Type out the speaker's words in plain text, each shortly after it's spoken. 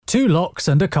Two Locks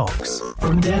and a Cox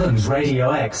from Devon's Radio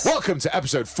X. Welcome to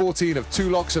episode 14 of Two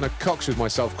Locks and a Cox with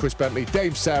myself, Chris Bentley,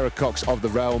 Dame Sara Cox of The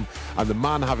Realm, and the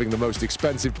man having the most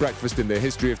expensive breakfast in the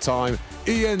history of time,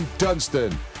 Ian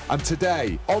Dunstan. And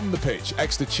today, on the pitch,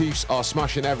 Exeter Chiefs are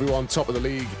smashing everyone, top of the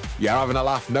league. You're having a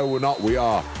laugh? No, we're not. We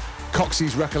are.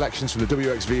 Coxie's recollections from the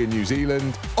WXV in New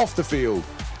Zealand. Off the field,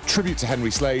 tribute to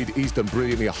Henry Slade. He's done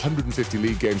brilliantly, 150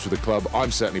 league games for the club. I'm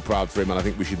certainly proud for him, and I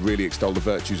think we should really extol the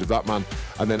virtues of that man.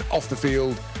 And then off the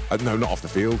field, no, not off the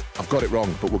field, I've got it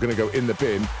wrong, but we're going to go in the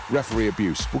bin, referee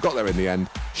abuse. We got there in the end.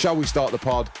 Shall we start the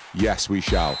pod? Yes, we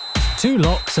shall. Two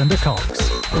Locks and a Cox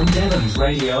from Devon's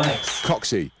Radio X.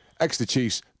 Coxie, Exeter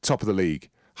Chiefs, top of the league.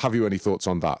 Have you any thoughts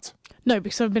on that? No,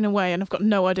 because I've been away and I've got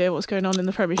no idea what's going on in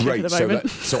the Premiership at the moment.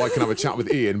 So I can have a chat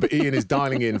with Ian, but Ian is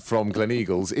dialing in from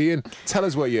Gleneagles. Ian, tell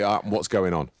us where you're at and what's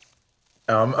going on.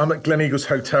 I'm at Gleneagles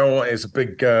Hotel. It's a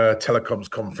big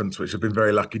telecoms conference, which I've been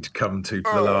very lucky to come to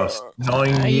for the last 9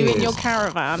 years. Are you in your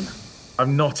caravan?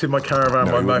 I'm not in my caravan.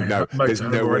 No, there's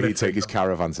no way he'd take his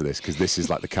caravan to this, because this is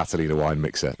like the Catalina wine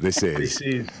mixer. This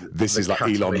is like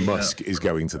Elon Musk is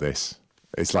going to this.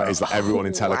 It's like everyone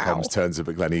in telecoms turns up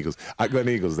at Gleneagles. At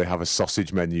Gleneagles, they have a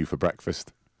sausage menu for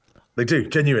breakfast. They do,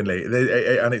 genuinely,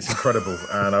 and it's incredible.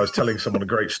 And I was telling someone a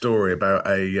great story about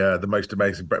the most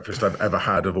amazing breakfast I've ever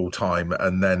had of all time,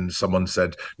 and then someone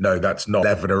said, "No, that's not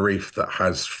Lebanon Reef that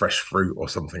has fresh fruit or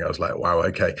something." I was like, "Wow,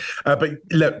 okay." But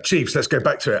look, Chiefs, let's go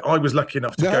back to it. I was lucky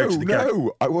enough to go to the game.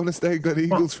 No, I want to stay at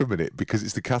Gleneagles for a minute, because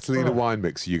it's the Catalina wine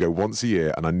mixer. You go once a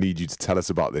year, and I need you to tell us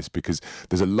about this, because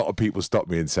there's a lot of people stop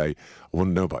me and say, "I want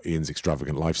to know about Ian's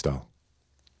extravagant lifestyle."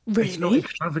 Really? It's not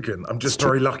extravagant. I'm just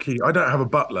very lucky. I don't have a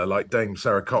butler like Dame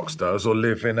Sara Cox does, or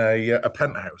live in a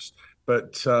penthouse.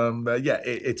 But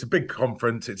it's a big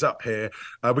conference. It's up here.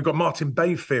 We've got Martin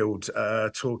Bayfield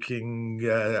talking,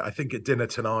 I think, at dinner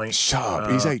tonight. Shut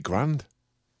up. He's $8,000.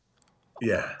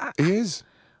 Yeah. He is.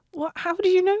 What? How do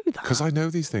you know that? Because I know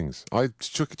these things. I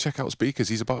check out speakers.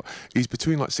 He's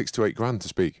between like $6,000 to $8,000 to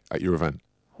speak at your event.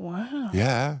 Wow.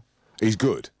 Yeah. He's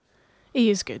good. He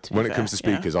is good. When it comes to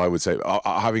speakers, I would say,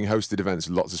 having hosted events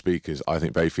with lots of speakers, I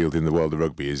think Bayfield in the world of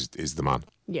rugby is the man.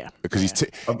 Yeah. Because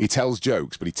he tells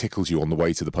jokes, but he tickles you on the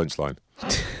way to the punchline.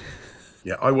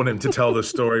 Yeah, I want him to tell the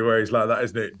story where he's like, "That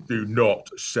isn't it? Do not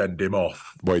send him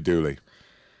off." Wade Dooley.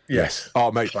 Yes.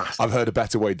 Oh, mate, Classic. I've heard a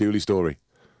better Wade Dooley story.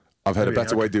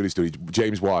 Wade Dooley story.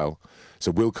 James Weil.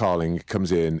 So Will Carling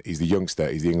comes in. He's the youngster.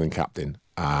 He's the England captain.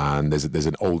 And there's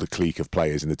an older clique of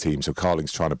players in the team. So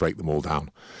Carling's trying to break them all down.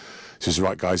 So he says,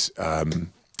 "Right, guys,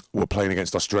 we're playing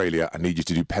against Australia. I need you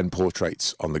to do pen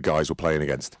portraits on the guys we're playing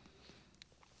against."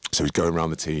 So he's going around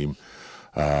the team,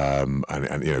 and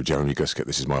you know, Jeremy Guscott,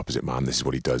 this is my opposite man. This is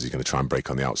what he does. He's going to try and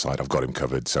break on the outside. I've got him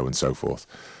covered, so and so forth.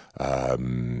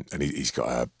 And he's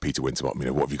got Peter Winterbottom. You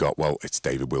know, what have you got? Well, it's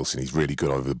David Wilson. He's really good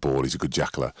over the ball. He's a good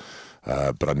jackler.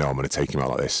 But I know I'm going to take him out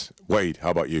like this. Wade, how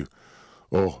about you?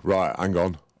 Oh, right, hang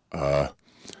on.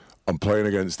 I'm playing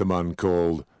against a man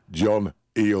called John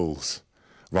Eales.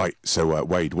 Right, so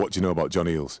Wade, what do you know about John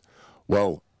Eales?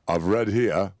 Well, I've read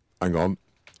here, hang on,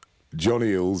 John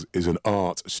Eales is an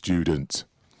art student.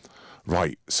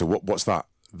 Right, so what's that?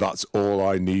 That's all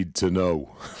I need to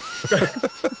know.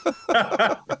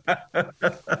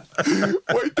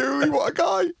 Wade Dooley, what a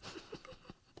guy.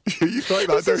 You like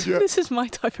that, don't you? This is my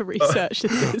type of research.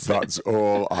 That's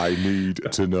all I need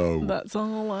to know. That's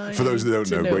all I For those that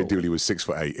don't know, know. Wade Dooley was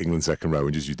 6'8", England second row,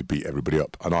 and just used to beat everybody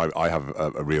up. And I have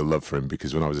a real love for him,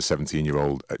 because when I was a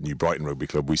 17-year-old at New Brighton Rugby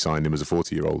Club, we signed him as a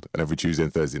 40-year-old, and every Tuesday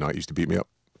and Thursday night he used to beat me up.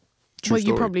 True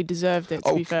story. You probably deserved it,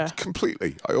 to be fair.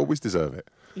 Completely. I always deserve it.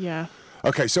 Yeah.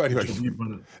 Okay, so anyway,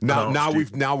 now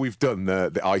we've done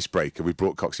the icebreaker. We've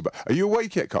brought Coxie back. Are you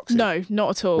awake yet, Coxie? No, not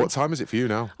at all. What time is it for you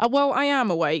now? Well, I am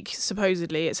awake,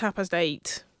 supposedly. It's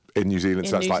 8:30. In New Zealand,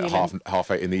 so that's New like Zealand. half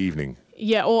 8 in the evening.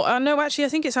 Yeah, or no, actually, I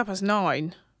think it's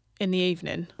 9:30 in the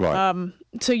evening. Right.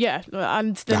 So yeah,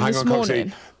 and then now, hang this on, morning.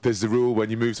 Coxie, there's the rule when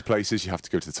you move to places, you have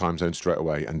to go to the time zone straight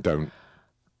away, and don't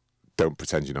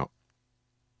pretend you're not.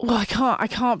 Well, I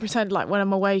can't pretend like when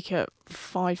I'm awake at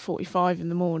 5:45 in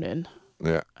the morning.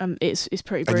 Yeah. It's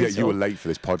pretty brutal. And yet you were late for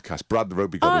this podcast. Brad the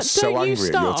rugby god was so angry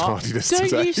at your tardiness today.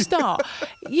 Don't you start.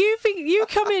 You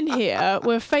come in here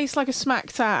with a face like a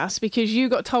smacked ass because you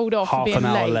got told off for being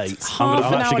late. I'm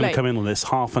actually going to come in on this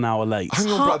half an hour late. Hang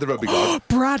on, Brad the rugby god.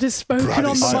 Brad has spoken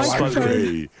on the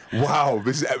microphone. Wow,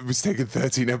 it's taken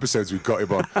 13 episodes. We've got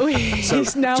him on.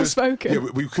 He's now spoken. Yeah,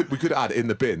 we could add in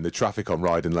the bin the traffic on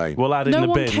Ryden Lane. We'll add in No the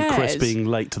one bin cares. Chris being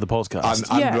late to the podcast.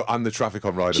 And the traffic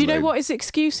on Ryden Lane. Do you know what his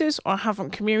excuse is? I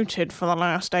haven't commuted for the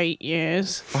last 8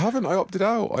 years. I haven't. I opted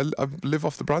out. I live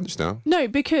off the branch now. No,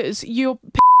 because you're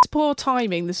poor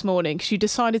timing this morning because you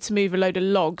decided to move a load of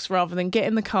logs rather than get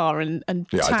in the car and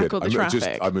tackle the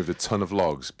traffic. I moved a ton of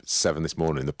logs, 7 this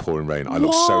morning in the pouring rain. I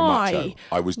looked so macho.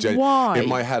 I was Why? In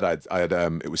my head, I had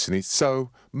it was Sinise, so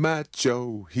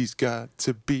macho, he's got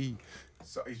to be.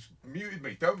 So he's muted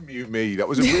me. Don't mute me. That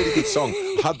was a really good song.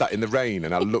 I had that in the rain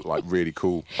and I looked like really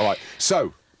cool. All right,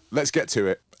 so let's get to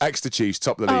it. Exeter Chiefs,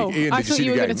 top of the league. Ian, did you see the game? I thought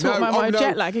you were going to talk about my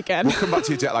jet lag again. We'll come back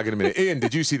to your jet lag in a minute. Ian,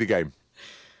 did you see the game?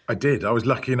 I did. I was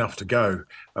lucky enough to go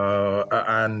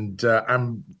and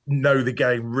know the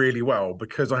game really well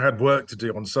because I had work to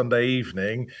do on Sunday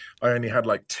evening. I only had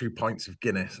like 2 pints of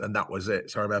Guinness and that was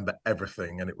it. So I remember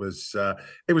everything and it was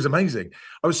amazing.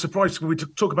 I was surprised when we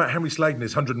talk about Henry Slade in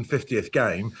his 150th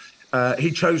game. He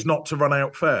chose not to run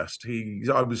out first.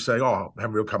 I was saying,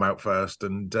 Henry will come out first,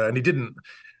 and he didn't.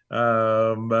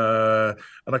 And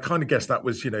I kind of guess that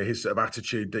was, his sort of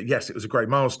attitude that, yes, it was a great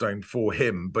milestone for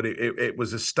him, but it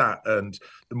was a stat. And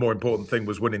the more important thing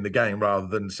was winning the game rather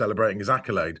than celebrating his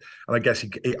accolade. And I guess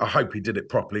I hope he did it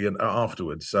properly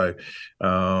afterwards. So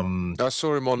I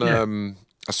saw him on.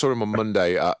 I saw him on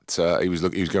Monday at he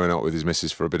was going out with his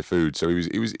missus for a bit of food, so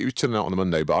he was chilling out on the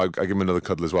Monday. But I gave him another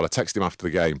cuddle as well. I texted him after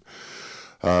the game.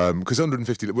 Because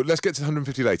 150. Well, let's get to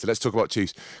 150 later. Let's talk about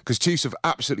Chiefs, because Chiefs have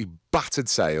absolutely battered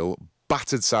Sale,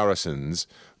 battered Saracens.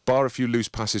 Bar a few loose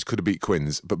passes, could have beat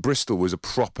Quins, but Bristol was a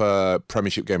proper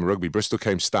Premiership game of rugby. Bristol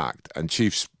came stacked, and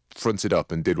Chiefs fronted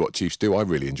up and did what Chiefs do. I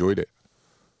really enjoyed it.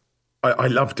 I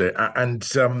loved it, and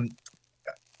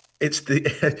it's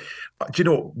the. Do you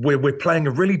know what? We're playing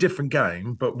a really different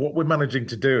game, but what we're managing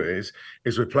to do is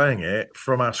we're playing it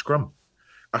from our scrum.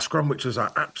 A scrum, which was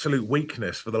our absolute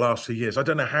weakness for the last few years. I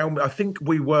don't know how. I think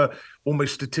we were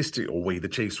almost the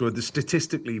Chiefs were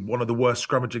statistically one of the worst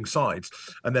scrummaging sides,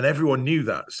 and then everyone knew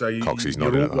that. So you're always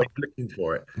looking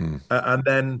for it, and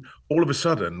then all of a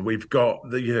sudden we've got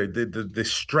the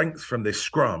strength from this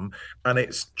scrum, and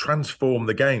it's transformed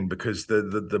the game because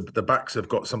the backs have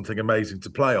got something amazing to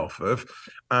play off of,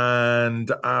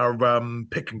 and our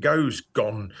pick and go's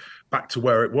gone back to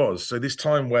where it was. So this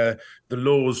time where the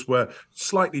laws were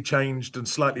slightly changed and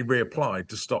slightly reapplied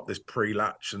to stop this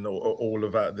pre-latch and all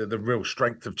of the real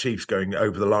strength of Chiefs going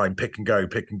over the line, pick and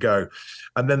go.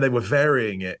 And then they were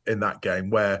varying it in that game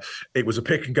where it was a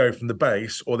pick and go from the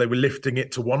base or they were lifting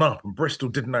it to one up, and Bristol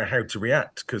didn't know how to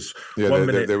react because 1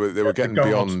 minute they were getting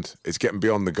beyond. It's getting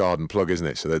beyond the guard and plug, isn't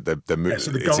it? So they're moving.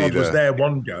 So the guard was there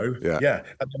one go, and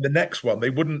then the next one they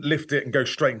wouldn't lift it and go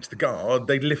straight into the guard.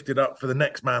 They'd lift it up for the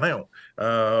next man out.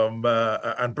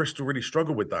 And Bristol really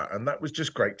struggled with that, and that was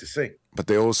just great to see. But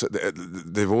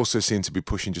they've also seemed to be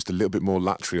pushing just a little bit more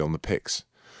laterally on the picks.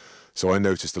 So I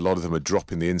noticed a lot of them are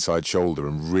dropping the inside shoulder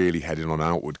and really heading on an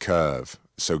outward curve.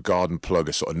 So guard and plug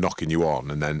are sort of knocking you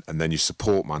on, and then your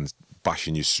support man's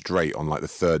bashing you straight on like the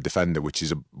third defender, which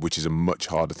is a much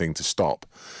harder thing to stop.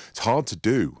 It's hard to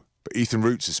do, but Ethan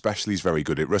Roots especially is very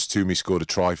good at it. Russ Toomey scored a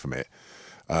try from it.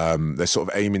 They're sort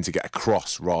of aiming to get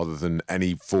across rather than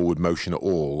any forward motion at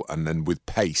all, and then with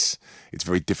pace it's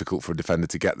very difficult for a defender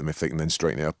to get them if they can then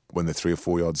straighten it up when they're 3 or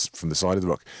 4 yards from the side of the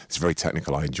ruck. It's very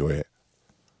technical. I enjoy it.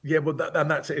 Yeah, well,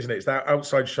 that's it, isn't it? It's that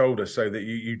outside shoulder so that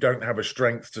you don't have a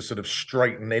strength to sort of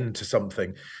straighten into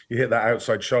something. You hit that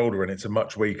outside shoulder and it's a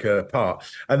much weaker part.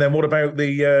 And then what about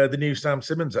the new Sam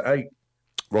Simmons at 8?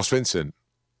 Ross Vincent.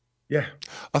 Yeah.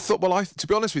 I thought, to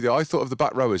be honest with you, I thought of the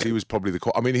back rowers, he was probably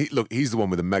he's the one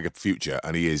with a mega future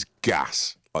and he is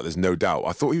gas. Like, there's no doubt.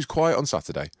 I thought he was quiet on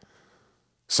Sunday.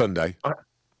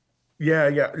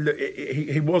 Yeah. Look,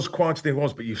 he was quieter than he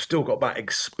was, but you've still got that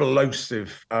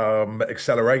explosive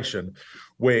acceleration,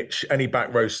 which any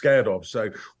back row's scared of.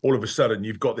 So all of a sudden,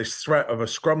 you've got this threat of a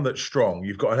scrum that's strong.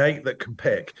 You've got an 8 that can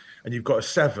pick, and you've got a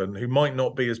 7 who might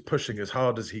not be as pushing as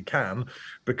hard as he can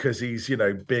because he's,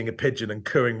 being a pigeon and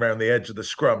cooing around the edge of the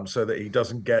scrum so that he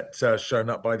doesn't get shown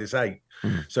up by this 8.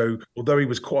 So although he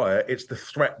was quiet, it's the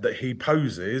threat that he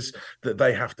poses that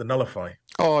they have to nullify.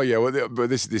 Oh yeah, well, but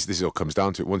this all comes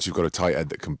down to it. Once you've got a tight head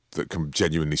that can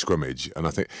genuinely scrummage, and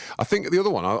I think the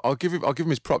other one, I'll give him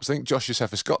his props. I think Josh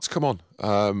Josepha-Scott's come on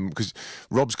because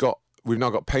we've now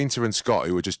got Painter and Scott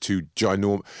who are just two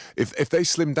ginormous. If they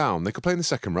slim down, they could play in the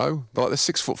second row. They're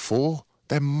 6'4".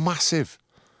 They're massive.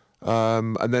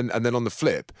 And then on the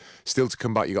flip, still to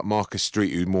come back, you got Marcus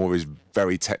Street, who more is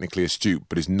very technically astute,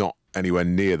 but is not anywhere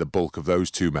near the bulk of those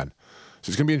two men. So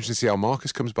it's going to be interesting to see how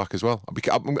Marcus comes back as well.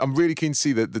 I'm really keen to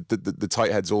see the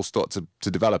tight heads all start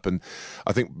to develop, and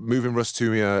I think moving Russ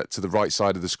Toomey to the right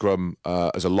side of the scrum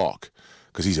as a lock,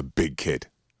 because he's a big kid.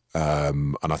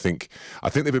 And I think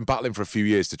they've been battling for a few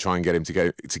years to try and get him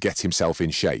to get himself in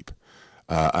shape.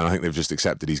 And I think they've just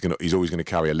accepted he's always going to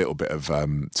carry a little bit of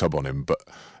tub on him, but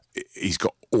he's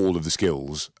got all of the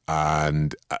skills,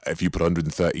 and if you put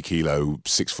 130 kilo,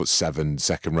 6'7"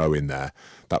 second row in there,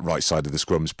 that right side of the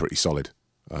scrum's pretty solid.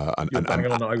 I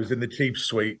was in the Chiefs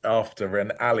suite after,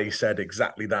 and Ali said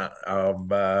exactly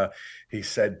that. He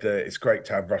said it's great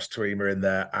to have Russ Tuima in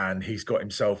there, and he's got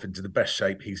himself into the best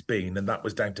shape he's been, and that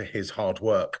was down to his hard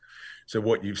work. So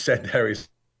what you've said there is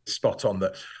spot on,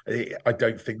 that I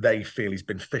don't think they feel he's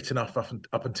been fit enough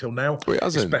up until now,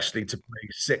 especially to play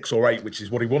 6 or 8, which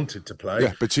is what he wanted to play.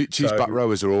 Yeah, but Chiefs back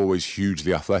rowers are always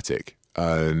hugely athletic,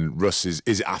 and Russ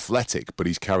is athletic, but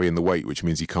he's carrying the weight, which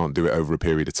means he can't do it over a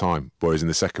period of time. Whereas in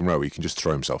the second row, he can just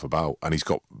throw himself about, and he's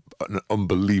got an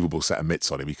unbelievable set of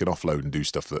mitts on him. He can offload and do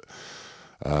stuff that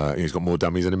he's got more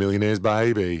dummies than a millionaire's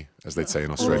baby, as they'd say in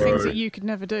Australia. All the things that you could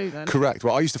never do then. Correct.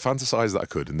 Well, I used to fantasize that I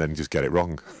could and then just get it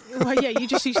wrong. Well, yeah, you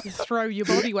just used to throw your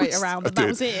body weight around and that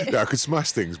was it. Yeah, I could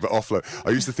smash things, but offload.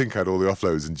 I used to think I had all the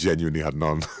offloads and genuinely had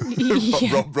none.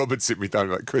 Yeah. Rob would sit me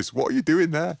down like, Chris, what are you doing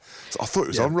there? So I thought it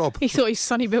was on Rob. He thought he's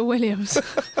Sonny Bill Williams.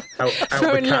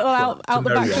 Throwing little out the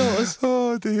back doors.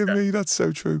 Oh, dear me, that's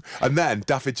so true. And then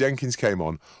Daffyd Jenkins came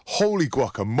on. Holy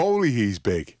guacamole, he's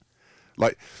big.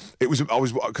 Like, I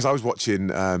was watching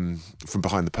from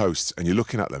behind the posts, and you're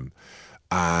looking at them,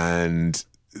 and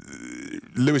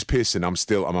Lewis Pearson, I'm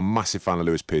a massive fan of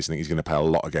Lewis Pearson. I think he's going to play a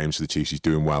lot of games for the Chiefs. He's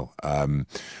doing well.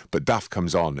 But Daff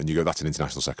comes on, and you go, that's an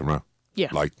international second row. Yeah.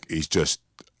 Like, he's just,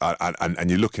 and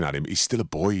you're looking at him, he's still a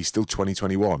boy, he's still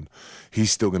 2021.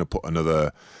 He's still going to put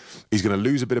he's going to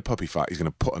lose a bit of puppy fat, he's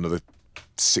going to put another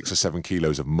 6 or 7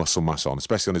 kilos of muscle mass on,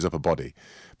 especially on his upper body.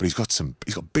 But he's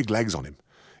got big legs on him.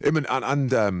 Him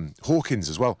and Hawkins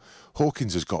as well.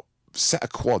 Hawkins has got a set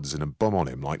of quads and a bum on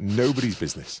him like nobody's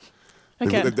business.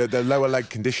 Their lower leg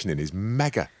conditioning is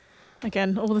mega.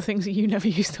 Again, all the things that you never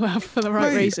used to have for the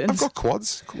right reasons. I've got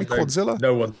quads. Call me Quadzilla.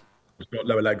 No one's got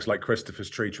lower legs like Christopher's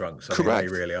tree trunks. Correct.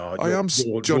 They really are. I am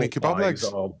Johnny Kebab legs.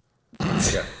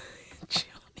 Yeah.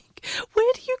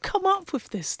 Where do you come up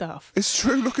with this stuff? It's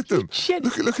true. Look at them.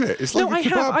 Look at it. It's like a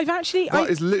kebab. I've actually.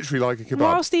 That is literally like a kebab.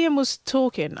 Whilst Ian was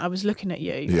talking, I was looking at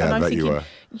you, and I'm thinking,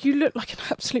 you look like an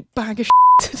absolute bag of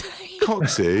today.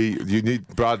 Coxie, you need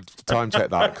Brad time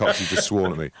check that. Coxie just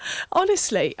sworn at me.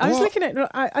 Honestly, I was looking at.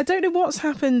 I don't know what's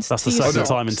happened. That's the second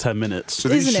time in 10 minutes. So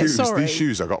these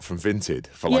shoes I got from Vinted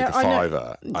for like a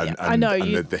 £5, and I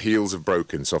know. The heels have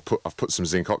broken. So I've put some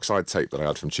zinc oxide tape that I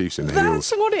had from Chiefs in the heels.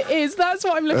 That's what it is. That's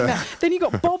what I'm looking at. Then you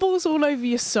got bobbles all over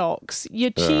your socks.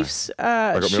 Your Chiefs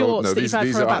shorts that you've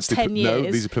had for about 10 years.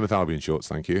 No, these are Plymouth Albion shorts.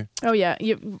 Thank you. Oh yeah.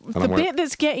 The bit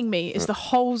that's getting me is the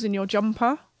holes in your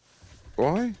jumper.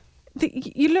 Why?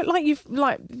 You look like you've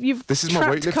this is my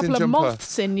trapped a couple of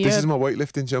moths in you. This is my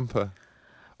weightlifting jumper.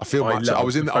 I feel much.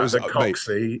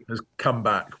 Coxie has come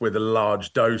back with a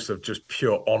large dose of just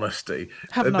pure honesty.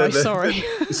 Haven't I? Sorry.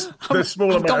 The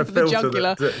small amount of filter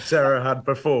that Sarah had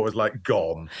before was like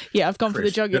gone. Yeah, I've gone for the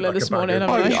jugular this morning.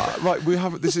 Right, we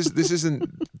have this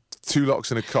isn't two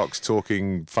locks and a Cox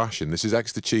talking fashion. This is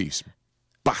extra Chiefs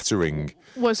battering.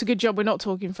 Well, it's a good job we're not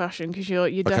talking fashion because you're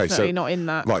definitely not in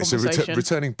that conversation. So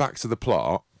returning back to the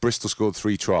plot, Bristol scored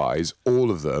 3 tries.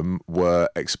 All of them were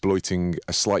exploiting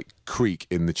a slight creak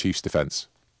in the Chiefs' defence.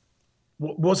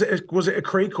 Was it a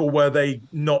creak, or were they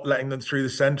not letting them through the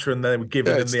centre and they were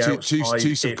giving them the outside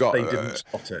Chiefs if they didn't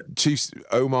spot it? Chiefs,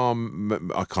 Omar,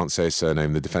 I can't say his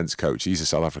surname, the defence coach, he's a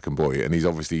South African boy, and he's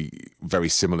obviously very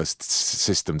similar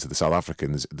system to the South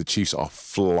Africans. The Chiefs are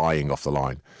flying off the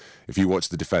line. If you watch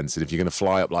the defence, and if you're going to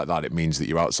fly up like that, it means that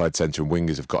your outside centre and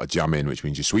wingers have got to jam in, which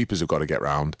means your sweepers have got to get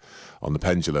round on the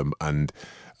pendulum. And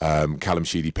Callum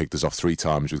Sheedy picked us off 3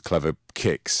 times with clever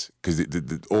kicks, because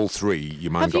all 3,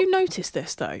 your man Have you noticed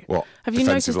this, though? What? Have you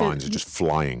Defensive noticed lines are just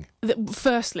flying.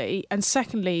 Firstly, and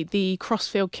secondly, the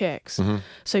crossfield kicks. Mm-hmm.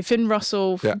 So Finn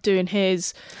Russell doing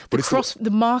his,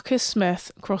 the Marcus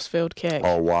Smith crossfield kick.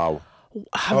 Oh, wow.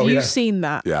 Have you seen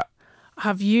that? Yeah.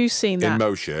 Have you seen that? In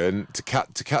motion, to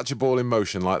catch a ball in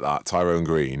motion like that, Tyrone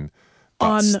Green.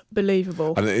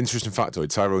 Unbelievable. And an interesting factoid,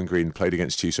 Tyrone Green played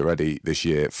against Chiefs already this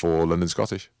year for London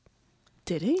Scottish.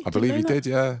 Did he? I believe he did,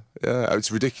 yeah.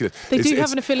 It's ridiculous. They do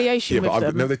have an affiliation with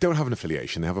them. No, they don't have an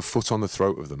affiliation. They have a foot on the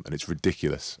throat of them, and it's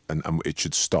ridiculous, and it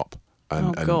should stop.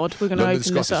 And God, we're going to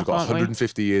open this up, have got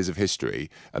 150 years of history,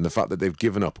 and the fact that they've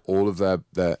given up all of their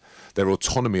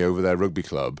autonomy over their rugby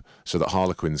club so that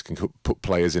Harlequins can put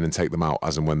players in and take them out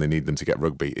as and when they need them to get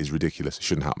rugby is ridiculous. It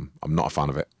shouldn't happen. I'm not a fan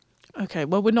of it. Okay,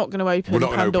 well, we're not going to open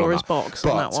Pandora's box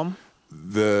on that one.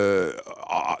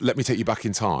 Let me take you back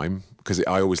in time, because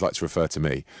I always like to refer to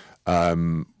me.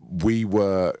 We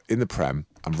were in the Prem,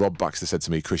 and Rob Baxter said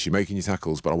to me, Chris, you're making your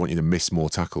tackles, but I want you to miss more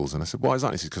tackles. And I said, why is that?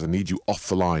 And he said, because I need you off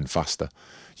the line faster.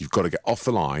 You've got to get off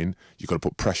the line. You've got to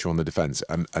put pressure on the defence.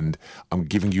 And I'm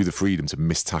giving you the freedom to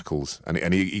miss tackles.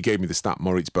 And he gave me the stat.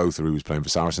 Moritz Botha, who was playing for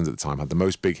Saracens at the time, had the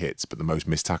most big hits but the most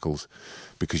missed tackles,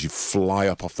 because you fly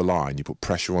up off the line, you put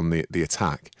pressure on the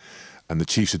attack. And the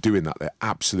Chiefs are doing that. They're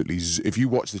absolutely... If you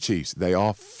watch the Chiefs, they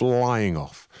are flying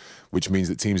off, which means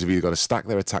that teams have either got to stack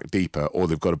their attack deeper or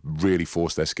they've got to really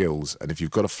force their skills. And if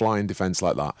you've got a flying defence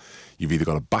like that, you've either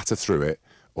got to batter through it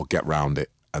or get round it.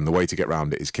 And the way to get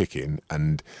round it is kicking.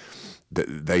 And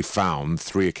they found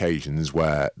 3 occasions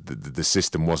where the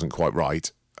system wasn't quite right,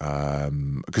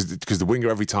 because the winger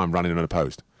every time ran in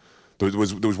unopposed. There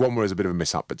was one where it was a bit of a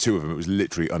mishap, but 2 of them, it was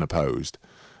literally unopposed.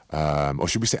 Or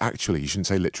should we say actually? You shouldn't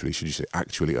say literally. Should you say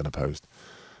actually unopposed?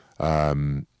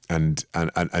 And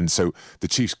so the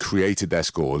Chiefs created their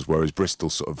scores, whereas Bristol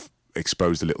sort of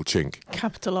exposed a little chink.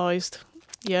 Capitalised.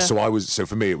 Yeah. So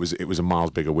for me, it was a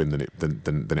miles bigger win than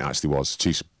it actually was.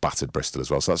 Chiefs battered Bristol as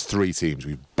well. So that's 3 teams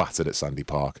we've battered at Sandy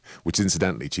Park, which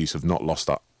incidentally, Chiefs have not lost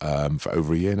that for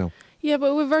over a year now. Yeah,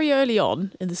 but we're very early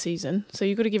on in the season, so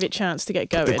you've got to give it a chance to get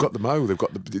going. They've got the mo.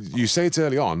 You say it's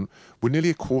early on. We're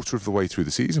nearly a quarter of the way through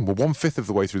the season. We're 1/5 of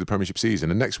the way through the Premiership season,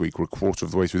 and next week we're a quarter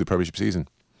of the way through the Premiership season,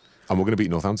 and we're going to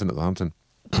beat Northampton at the Hampton.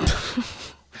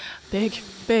 Big.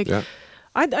 Yeah.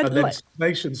 And then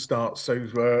nation starts,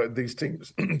 so these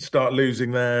teams start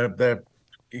losing their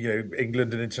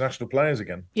England and international players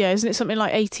again. Yeah, isn't it something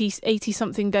like 80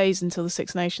 something days until the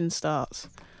Six Nations starts?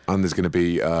 And there's going to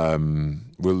be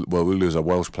we'll lose our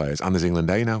Welsh players, and there's England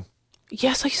Day now.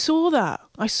 Yes, I saw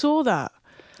that.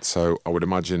 So I would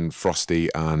imagine Frosty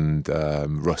and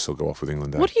Russ will go off with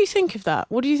England Day. What do you think of that?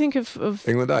 What do you think of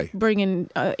England Day bringing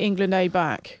England Day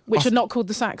back, which are not called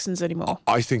the Saxons anymore?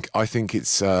 I think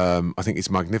it's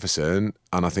magnificent,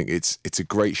 and I think it's a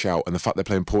great shout. And the fact they're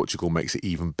playing Portugal makes it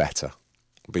even better,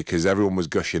 because everyone was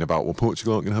gushing about, well,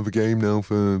 Portugal aren't going to have a game now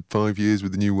for 5 years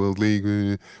with the new World League.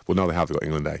 Well, now they have. They've got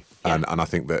England Day, and I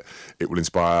think that it will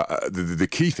inspire. The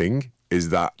key thing is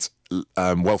that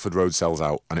Welford Road sells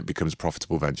out and it becomes a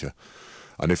profitable venture.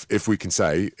 And if we can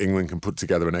say England can put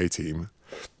together an A team,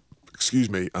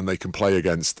 and they can play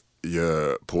against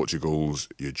your Portugals,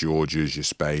 your Georgias, your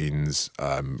Spains,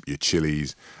 your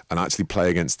Chiles, and actually play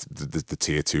against the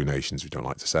tier 2 nations, we don't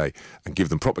like to say, and give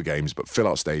them proper games, but fill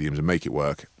out stadiums and make it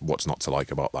work. What's not to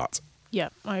like about that? Yeah,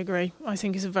 I agree. I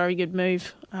think it's a very good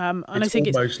move. And I think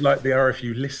it's almost like the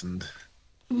RFU listened.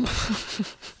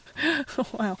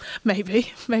 Wow,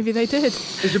 maybe they did.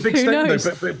 It's a big statement,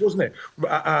 though, but wasn't it?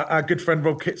 Our good friend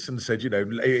Rob Kitson said,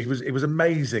 it was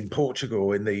amazing,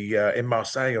 Portugal in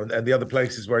Marseille and the other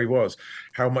places where he was,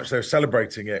 how much they were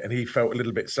celebrating it, and he felt a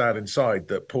little bit sad inside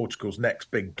that Portugal's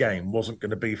next big game wasn't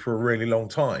going to be for a really long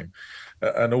time,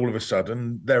 and all of a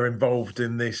sudden they're involved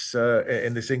in this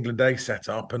England Day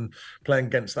setup and playing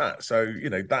against that. So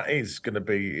that is going to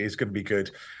be good.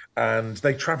 And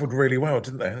they travelled really well,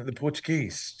 didn't they? The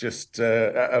Portuguese just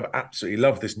have absolutely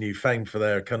loved this new fame for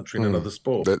their country and another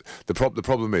sport. The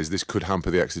problem is this could hamper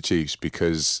the Exeter Chiefs,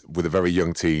 because with a very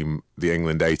young team, the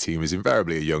England A team is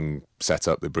invariably a young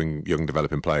setup. They bring young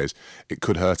developing players. It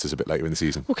could hurt us a bit later in the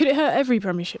season. Well, could it hurt every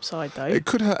Premiership side, though? It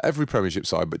could hurt every Premiership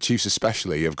side, but Chiefs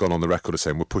especially have gone on the record of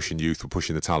saying we're pushing youth, we're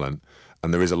pushing the talent.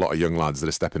 And there is a lot of young lads that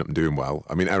are stepping up and doing well.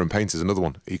 I mean, Aaron Painter's another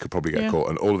one. He could probably get caught,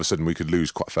 and all of a sudden we could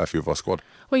lose quite a fair few of our squad.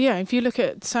 Well, yeah, if you look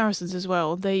at Saracens as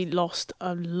well, they lost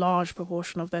a large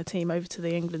proportion of their team over to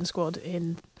the England squad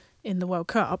in the World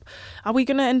Cup. Are we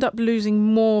going to end up losing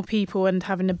more people and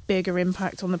having a bigger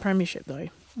impact on the Premiership, though?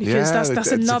 Because that's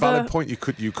it's another... a valid point.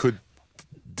 You could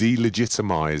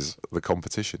delegitimise the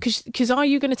competition. Because are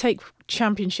you going to take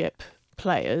Championship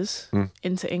players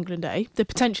into England A? There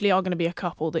potentially are going to be a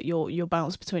couple that you'll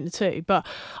bounce between the two, but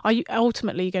are you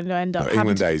ultimately going to end up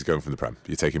England A is going from the Prem.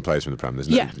 You're taking players from the Prem.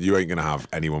 You ain't going to have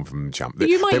anyone from Champ.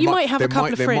 You might have a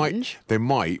couple of fringe. They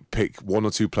might pick 1 or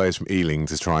 2 players from Ealing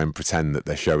to try and pretend that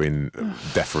they're showing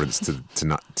deference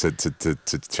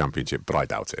to Championship, but I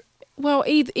doubt it. Well,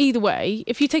 either way,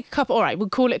 if you take a couple, all right, we'll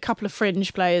call it a couple of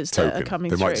fringe players that are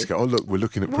coming through. They might just go, oh, look, we're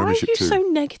looking at Premiership too. Why are you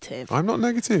so negative? I'm not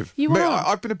negative. You are.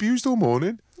 I've been abused all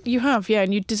morning. You have, yeah,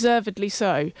 and you deservedly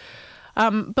so.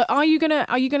 But are you gonna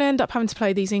end up having to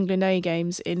play these England A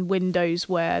games in windows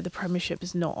where the Premiership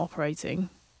is not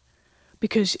operating?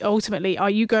 Because ultimately,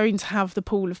 are you going to have the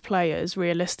pool of players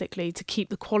realistically to keep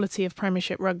the quality of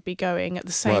Premiership rugby going at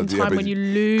the same time when you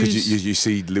lose? Because you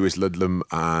see Lewis Ludlam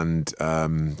and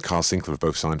Carl Sinclair have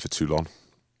both signed for Toulon.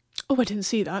 Oh, I didn't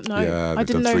see that. No, yeah, I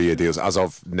didn't done know. 3-year deals as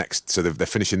of next. So they're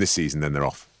finishing this season, then they're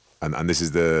off, and this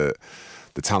is the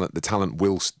talent. The talent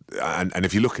will, and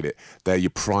if you look at it, they're your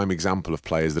prime example of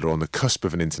players that are on the cusp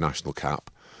of an international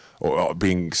cap, or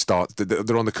being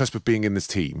they're on the cusp of being in this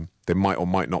team. They might or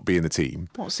might not be in the team.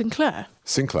 What, Sinclair?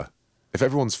 Sinclair. If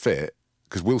everyone's fit,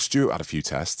 because Will Stewart had a few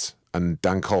tests, and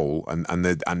Dan Cole,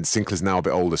 and Sinclair's now a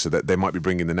bit older, so that they might be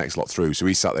bringing the next lot through. So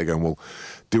he sat there going, well,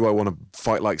 do I want to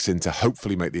fight like Sin to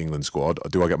hopefully make the England squad, or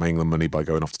do I get my England money by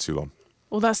going off to Toulon?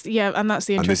 Well, that's the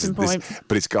interesting point.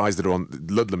 But it's guys that are on.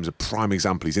 Ludlam's a prime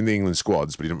example. He's in the England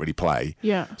squads, but he didn't really play.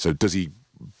 Yeah. So does he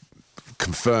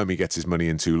confirm he gets his money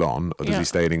in Toulon, or does he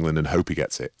stay in England and hope he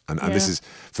gets it? And this is,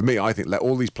 for me, I think let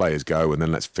all these players go, and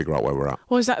then let's figure out where we're at.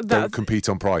 Well, is that don't compete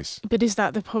on price? But is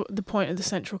that the point of the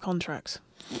central contracts?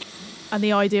 And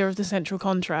the idea of the central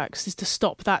contracts is to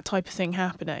stop that type of thing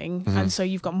happening, and so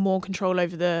you've got more control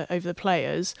over the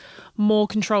players, more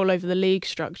control over the league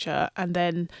structure, and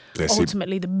then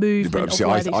ultimately the movement.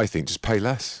 I think just pay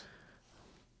less.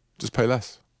 Just pay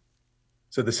less.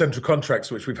 So the central contracts,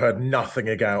 which we've heard nothing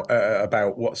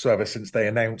about whatsoever since they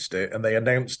announced it, and they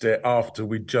announced it after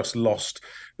we just lost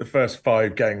the first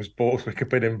 5 games Borthwick have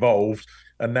been involved,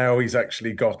 and now he's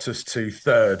actually got us to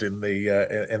third in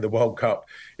the World Cup.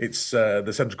 It's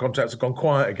the central contracts have gone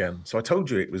quiet again. So I told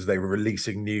you they were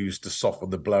releasing news to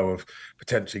soften the blow of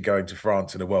potentially going to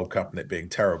France in a World Cup and it being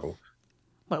terrible.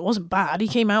 Well, it wasn't bad. He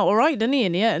came out all right, didn't he,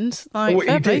 in the end?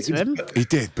 Fair play to him. He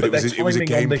did, but it was a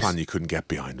game plan you couldn't get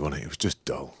behind, wasn't it? It was just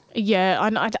dull. Yeah,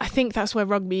 and I think that's where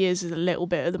rugby is a little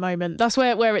bit at the moment. That's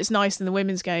where it's nice in the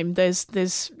women's game.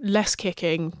 There's less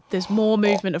kicking. There's more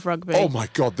movement of rugby. Oh, my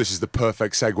God, this is the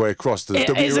perfect segue across to the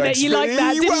WXV. Isn't it? You like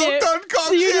that, didn't you? Well done,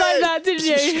 Cox. You like that, didn't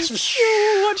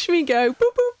you? Watch me go.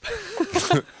 Boop,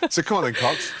 boop. So come on then,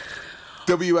 Cox.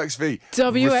 WXV.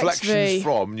 Reflections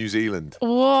from New Zealand.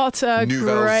 What a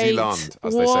Nouvelle-Zélande,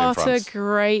 as they say in France. What a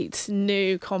great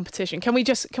new competition. Can we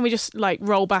just like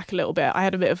roll back a little bit? I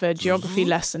had a bit of a geography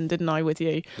lesson, didn't I, with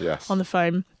you? Yes. On the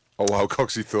phone. Oh, wow,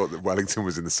 Coxie thought that Wellington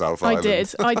was in the South Island.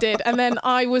 I did. And then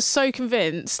I was so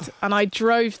convinced, and I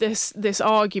drove this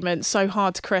argument so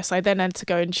hard to Chris, I then had to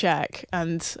go and check,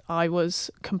 and I was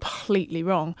completely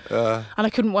wrong. And I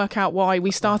couldn't work out why.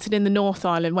 We started in the North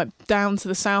Island, went down to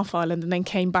the South Island, and then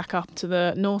came back up to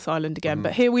the North Island again.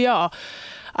 But here we are.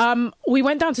 We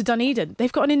went down to Dunedin.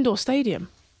 They've got an indoor stadium.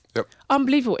 Yep.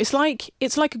 Unbelievable. It's like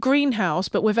a greenhouse,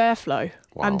 but with airflow.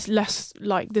 Wow. And less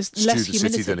there's less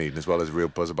humidity. City Dunedin as well as a real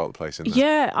buzz about the place, isn't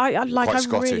there? Yeah, I like. Quite I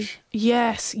Scottish.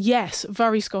 Really, yes,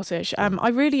 very Scottish. I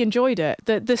really enjoyed it.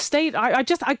 The state. I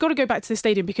got to go back to the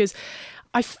stadium because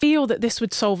I feel that this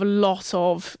would solve a lot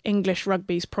of English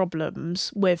rugby's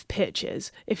problems with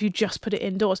pitches if you just put it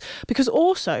indoors. Because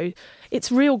also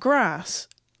it's real grass.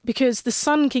 Because the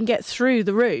sun can get through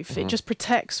the roof. It just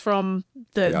protects from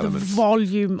the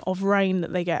volume of rain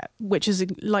that they get, which is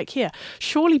like here.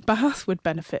 Surely Bath would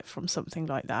benefit from something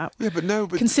like that. Yeah, but no.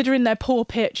 But considering their poor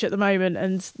pitch at the moment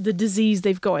and the disease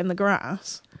they've got in the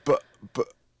grass. But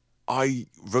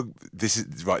this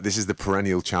is the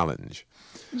perennial challenge.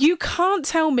 You can't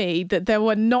tell me that there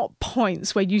were not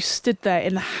points where you stood there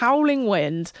in the howling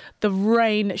wind, the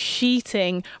rain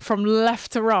sheeting from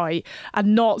left to right,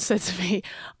 and not said to me,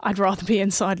 I'd rather be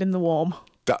inside in the warm.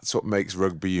 That's what makes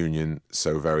rugby union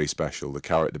so very special, the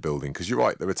character building. Because you're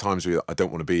right, there are times where I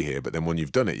don't want to be here, but then when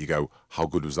you've done it, you go, how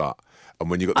good was that? And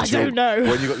when you got the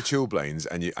when you got the chilblains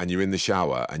and you're in the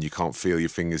shower and you can't feel your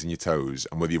fingers and your toes,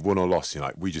 and whether you've won or lost, you're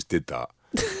like, we just did that.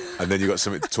 And then you've got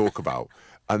something to talk about.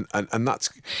 And that's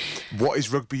what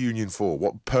is rugby union for?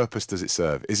 What purpose does it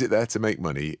serve? Is it there to make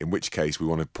money? In which case we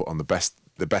want to put on the best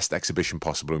exhibition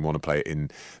possible and we want to play it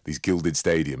in these gilded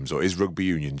stadiums, or is rugby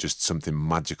union just something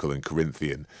magical and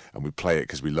Corinthian and we play it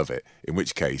because we love it? In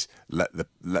which case, let the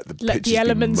pitches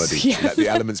be muddy. Yeah. Let the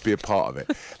elements be a part of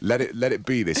it. Let it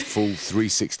be this full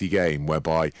 360 game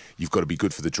whereby you've got to be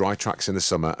good for the dry tracks in the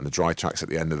summer and the dry tracks at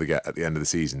the end of the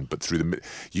season. But through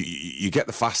you get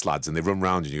the fast lads and they run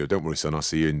round and you go, don't worry, son, I'll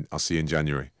see you in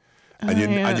January.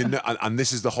 And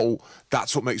this is the whole.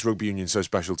 That's what makes rugby union so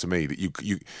special to me. That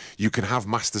you can have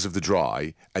masters of the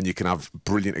dry and you can have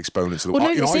brilliant exponents. Well,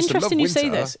 no, it's interesting you say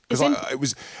this. It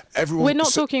was everyone. We're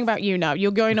not talking about you now.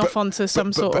 You're going off onto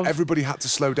some sort of. But everybody had to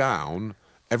slow down.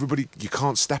 You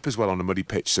can't step as well on a muddy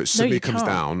pitch, so it suddenly comes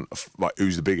down like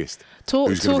who's the biggest,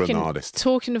 who's going to run the hardest.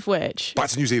 Talking of which,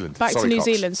 back to New Zealand.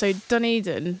 Zealand. So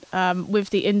Dunedin, with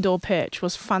the indoor pitch,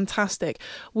 was fantastic.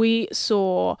 We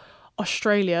saw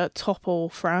Australia topple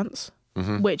France,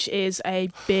 which is a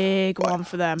big one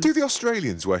for them. Do the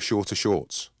Australians wear shorter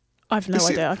shorts? I've no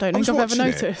idea. I don't think I've ever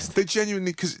noticed. They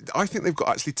genuinely, because I think they've got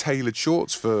actually tailored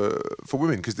shorts for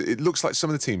women, because it looks like some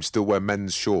of the teams still wear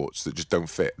men's shorts that just don't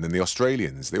fit, and then the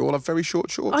Australians, they all have very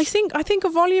short shorts. I think a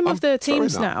volume of the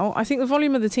teams now. I think the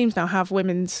volume of the teams now have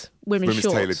women's shorts.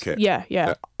 Tailored kit.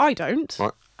 Yeah. I don't.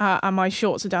 Right. and my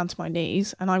shorts are down to my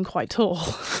knees, and I'm quite tall.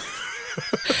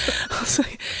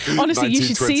 Honestly, you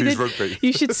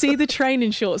should see the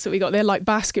training shorts that we got. They're like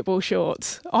basketball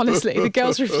shorts. Honestly, the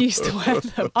girls refuse to wear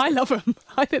them. I love them.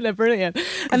 I think they're brilliant.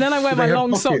 And then I wear my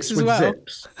long socks as well.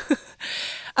 Zips?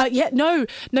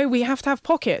 No, we have to have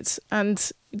pockets. And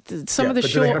some of the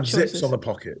shorts. Do they have zips on the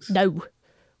pockets? No.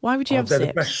 Why would you have they're zips?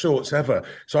 The best shorts ever.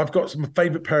 So I've got some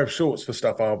favourite pair of shorts for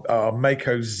stuff are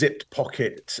Mako zipped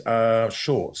pocket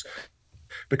shorts.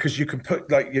 Because you can put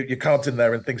like your cards in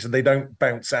there and things, and they don't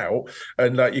bounce out.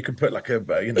 And you can put like a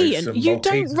Ian, some you Maltesers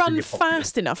don't run in your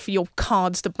fast enough for your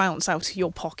cards to bounce out of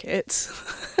your pockets.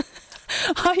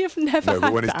 I have never. No,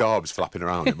 but when his his darb's flapping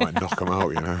around, it might knock him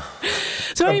out.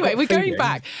 So anyway, we're going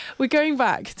back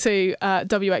to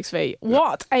WXV.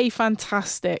 What a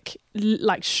fantastic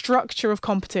structure of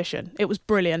competition! It was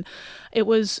brilliant. It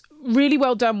was really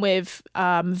well done with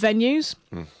venues.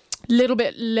 Little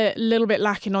bit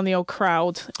lacking on the old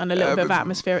crowd and a little bit of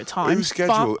atmosphere at times. Whose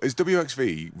schedule is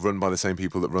WXV run by the same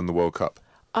people that run the World Cup?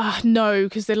 No,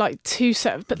 because they're like two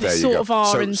separate, but they sort of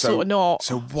are and sort of not.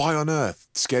 So why on earth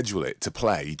schedule it to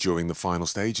play during the final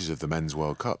stages of the Men's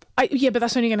World Cup? But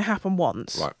that's only going to happen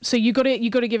once. Right. So you got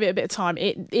to give it a bit of time.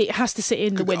 It has to sit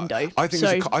in the window. I think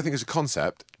as a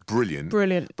concept, brilliant.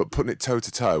 But putting it toe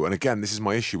to toe, and again, this is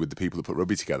my issue with the people that put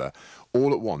rugby together.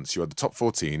 All at once, you had the top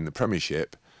 14, the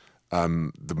Premiership,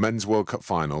 the Men's World Cup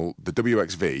final, the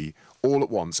WXV, all at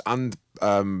once, and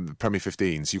the Premier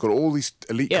 15. So you've got all these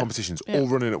elite competitions all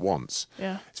running at once.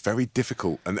 Yeah. It's very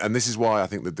difficult. And this is why I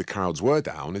think that the crowds were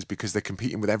down, is because they're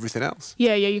competing with everything else.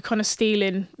 Yeah, you're kind of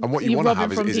stealing. And what you want to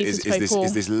have is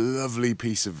this lovely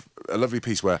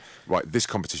piece where, right, this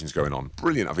competition's going on.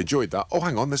 Brilliant, I've enjoyed that. Oh,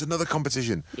 hang on, there's another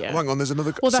competition. Yeah. Oh, hang on, there's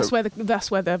another. Well, that's where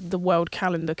the world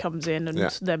calendar comes in, and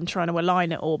them trying to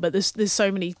align it all. But there's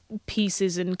so many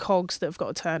pieces and cogs that have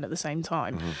got to turn at the same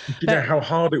time. Mm-hmm. You know how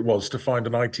hard it was to find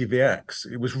an ITVX?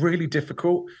 It was really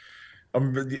difficult.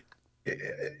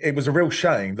 It was a real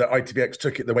shame that ITVX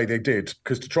took it the way they did,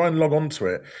 because to try and log onto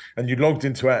it, and you logged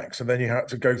into X, and then you had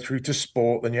to go through to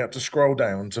sport, then you had to scroll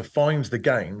down to find the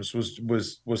games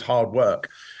was hard work.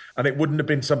 And it wouldn't have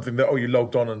been something that, you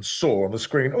logged on and saw on the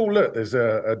screen, oh, look, there's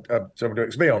a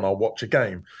WXV on, I'll watch a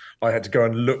game. I had to go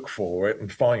and look for it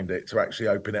and find it to actually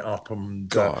open it up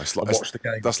and watch the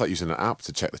game. That's like using an app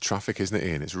to check the traffic, isn't it,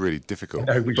 Ian? It's really difficult.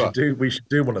 No, we should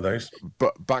do one of those.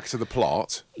 But back to the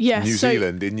plot. Yes,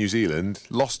 New Zealand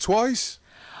lost twice.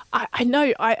 I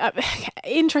know.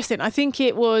 Interesting. I think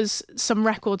it was some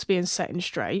records being set in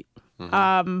straight.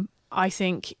 Mm-hmm. I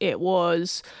think it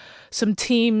was some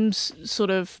teams sort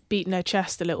of beating their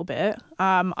chest a little bit.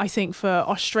 I think for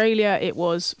Australia, it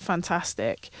was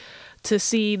fantastic to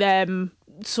see them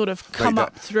sort of come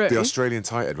up through. The Australian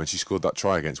tight head when she scored that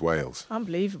try against Wales.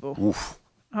 Unbelievable. Oof.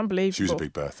 Unbelievable. She was a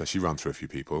big Bertha. She ran through a few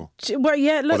people. Well,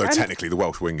 yeah. Look, although technically the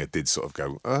Welsh winger did sort of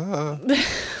go,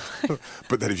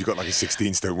 But then if you've got like a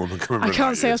 16-stone woman coming I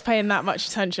can't say I was paying that much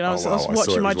attention. I was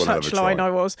watching my touchline.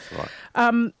 I was.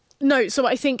 Right. No, so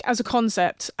I think as a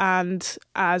concept and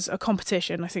as a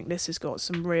competition, I think this has got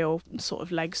some real sort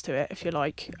of legs to it, if you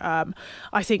like.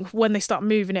 I think when they start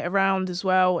moving it around as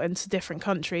well into different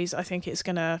countries, I think it's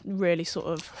going to really sort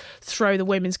of throw the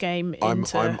women's game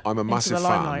into I'm a massive into the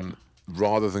limelight. fan.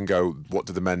 Rather than go, what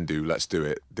do the men do? Let's do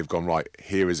it. They've gone, right,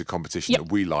 here is a competition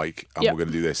that we like, and we're going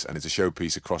to do this. And it's a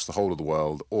showpiece across the whole of the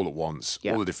world, all at once,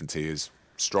 all the different tiers,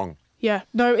 strong. Yeah,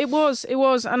 no, it was.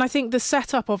 And I think the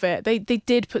setup of it, they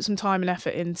did put some time and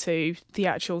effort into the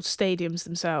actual stadiums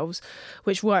themselves,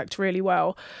 which worked really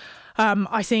well.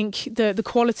 I think the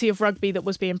quality of rugby that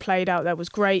was being played out there was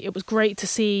great. It was great to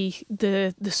see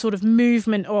the sort of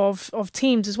movement of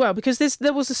teams as well, because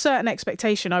there was a certain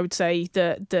expectation, I would say,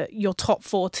 that your top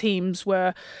four teams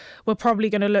were probably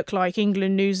going to look like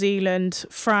England, New Zealand,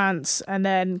 France, and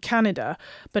then Canada.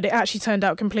 But it actually turned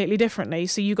out completely differently.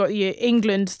 So you got your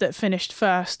England that finished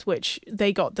first, which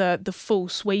they got the full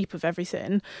sweep of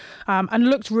everything, and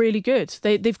looked really good.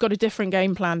 They've got a different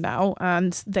game plan now,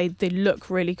 and they look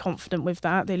really confident with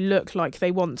that. They look like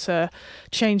they want to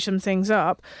change some things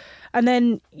up. And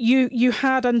then you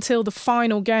had until the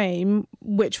final game,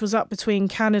 which was up between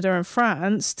Canada and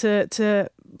France, to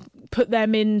put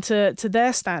them into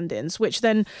their stand-ins, which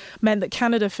then meant that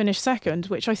Canada finished second,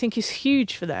 which I think is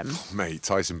huge for them. Mate,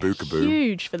 Tyson Bookaboo.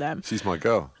 Huge for them. She's my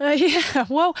girl. Yeah,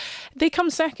 well, they come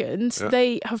second. Yeah.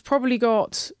 They have probably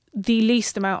got the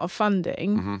least amount of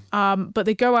funding, but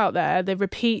they go out there, they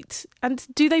repeat. And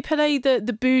do they play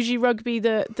the bougie rugby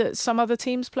that some other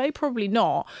teams play? Probably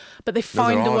not, but they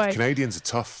find a way. Canadians are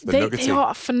tough. They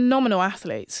are phenomenal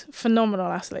athletes.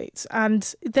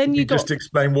 And then you just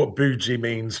explain what bougie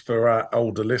means for our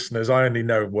older listeners. I only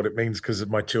know what it means because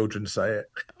my children say it.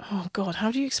 Oh God,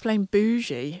 how do you explain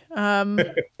bougie? Well,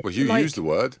 you used the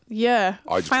word. Yeah,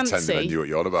 I just pretended I knew what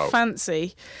you're on about.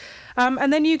 Fancy.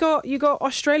 And then you got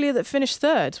Australia that finished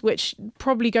third, which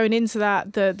probably going into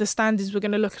that the standards were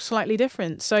going to look slightly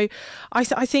different. So I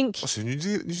think. Oh, so New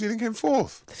Zealand came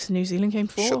fourth. New Zealand came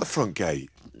fourth. Shut the front gate.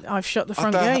 I've shut the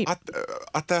front gate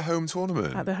at their home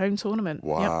tournament. At their home tournament.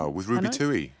 Wow, yep. with Ruby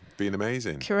Tui being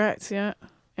amazing. Correct. Yeah.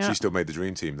 She still made the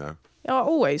dream team though. Oh,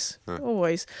 always.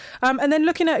 And then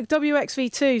looking at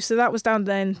WXV2, so that was down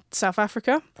there in South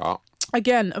Africa.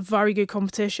 Again, a very good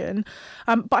competition.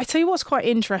 But I tell you what's quite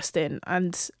interesting,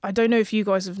 and I don't know if you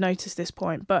guys have noticed this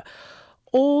point, but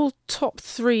all top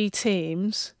 3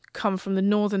 teams come from the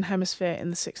Northern Hemisphere in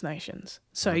the Six Nations.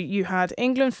 So you had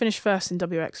England finish first in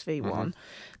WXV1,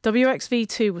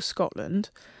 WXV2 was Scotland,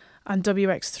 and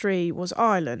WX3 was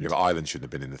Ireland. Yeah, but Ireland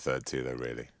shouldn't have been in the third tier though,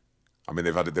 really. I mean,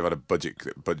 they've had a budget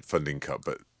funding cut,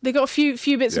 but they got a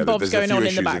few bits and bobs going on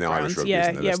in the background.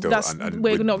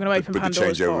 We're not going to open Pandora's box.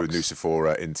 But the changeover with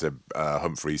Nusafora into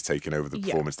Humphreys taking over the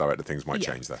performance director, things might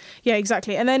change there. Yeah,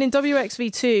 exactly. And then in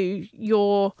WXV2,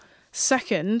 your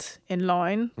second in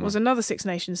line was another Six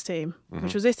Nations team,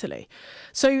 which was Italy.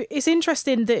 So it's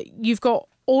interesting that you've got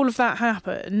all of that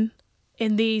happen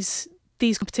in these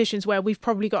competitions where we've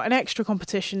probably got an extra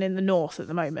competition in the north at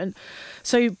the moment.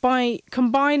 So by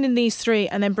combining these 3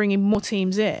 and then bringing more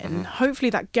teams in, hopefully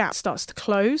that gap starts to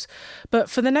close. But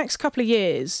for the next couple of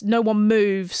years, no one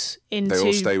moves into They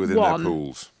all stay within their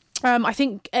pools. I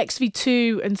think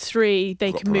XV2 and 3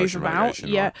 they can move about,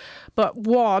 right. But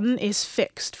 1 is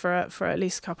fixed for at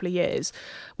least a couple of years,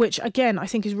 which again I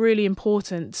think is really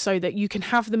important so that you can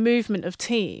have the movement of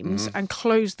teams and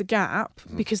close the gap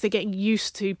because they're getting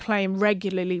used to playing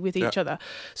regularly with each other.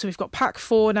 So we've got Pac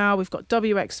 4 now, we've got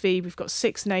WXV, we've got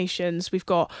Six Nations, we've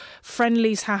got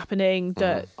friendlies happening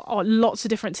that are lots of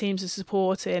different teams are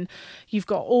supporting. You've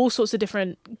got all sorts of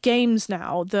different games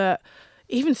now that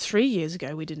even 3 years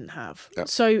ago we didn't have. Yep.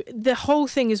 So the whole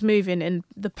thing is moving in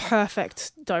the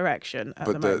perfect direction at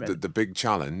the moment. But the big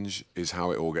challenge is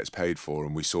how it all gets paid for.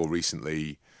 And we saw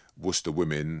recently Worcester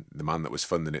Women, the man that was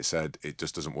funding it said it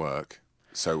just doesn't work.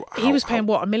 So he was paying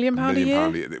what, £1 million a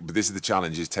year? But this is the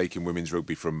challenge: is taking women's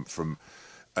rugby from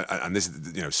and this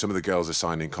is, some of the girls are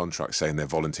signing contracts saying they're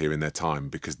volunteering their time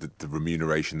because the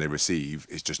remuneration they receive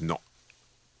is just not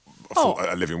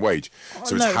a living wage.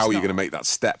 So it's how are you going to make that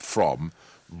step from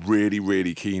really,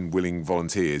 really keen, willing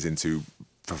volunteers into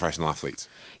professional athletes?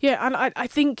 Yeah, and I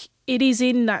think it is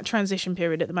in that transition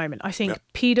period at the moment. I think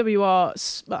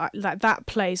PWR, that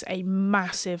plays a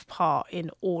massive part in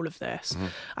all of this.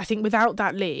 I think without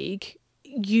that league,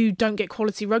 you don't get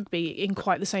quality rugby in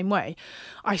quite the same way.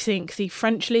 I think the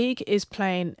French league is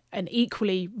playing an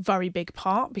equally very big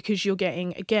part because you're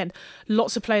getting, again,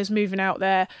 lots of players moving out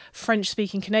there.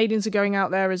 French-speaking Canadians are going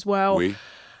out there as well. And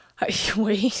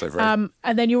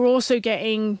then you're also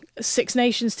getting Six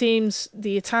Nations teams,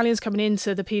 the Italians coming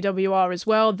into the PWR as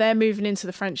well. They're moving into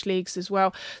the French leagues as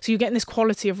well. So you're getting this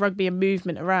quality of rugby and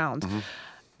movement around.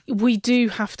 We do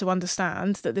have to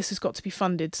understand that this has got to be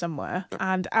funded somewhere.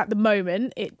 And at the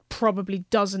moment, it probably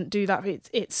doesn't do that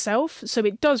itself. So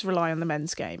it does rely on the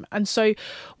men's game. And so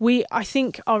we, I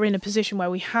think, are in a position where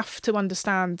we have to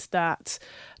understand that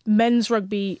men's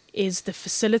rugby is the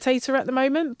facilitator at the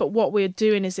moment. But what we're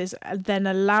doing is then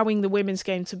allowing the women's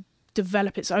game to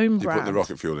develop its own brand. You put the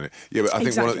rocket fuel in it. Yeah, but I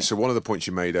think one of the points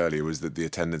you made earlier was that the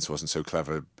attendance wasn't so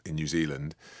clever in New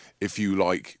Zealand. If you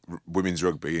like women's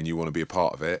rugby and you want to be a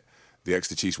part of it, the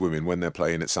Exeter Chiefs women, when they're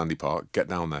playing at Sandy Park, get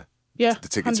down there. Yeah, the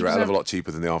tickets 100%. Are a hell of a lot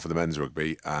cheaper than they are for the men's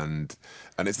rugby, and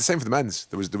it's the same for the men's.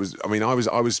 There was. I mean, it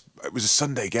was a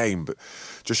Sunday game, but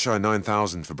just shy of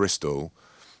 9,000 for Bristol.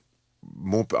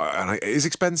 More, and it is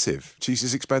expensive. Chiefs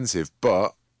is expensive,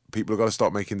 but people have got to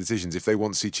start making decisions. If they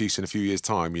want to see Chiefs in a few years'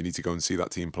 time, you need to go and see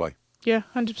that team play. Yeah,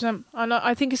 100%. And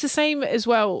I think it's the same as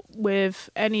well with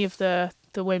any of the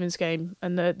women's game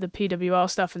and the PWR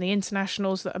stuff and the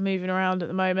internationals that are moving around at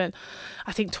the moment.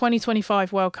 I think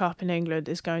 2025 World Cup in England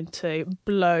is going to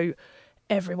blow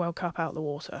every World Cup out of the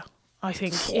water. I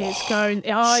think it's going.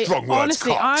 Strong words,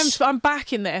 honestly, Cox. I'm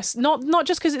backing this. Not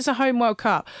just because it's a home World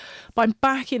Cup, but I'm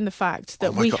backing the fact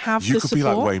that we have the support. You could be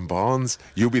like Wayne Barnes.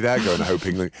 You'll be there going, I hope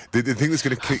England. The thing that's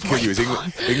going to kill you is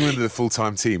England are the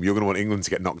full-time team. You're going to want England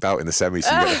to get knocked out in the semis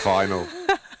so you get the final.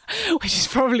 which is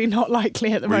probably not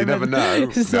likely at the Well, you moment. never know.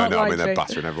 It's not I mean, they're likely.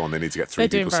 battering everyone. They need to get 3 They're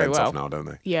doing people very sent off well. now, don't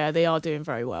they? Yeah, they are doing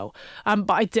very well.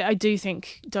 But I do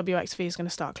think WXV is going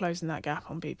to start closing that gap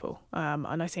on people.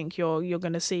 And I think you're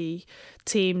going to see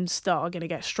teams that are going to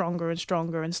get stronger and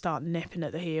stronger and start nipping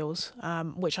at the heels,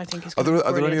 which I think is Are going to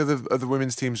be there any brilliant. other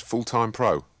women's teams full-time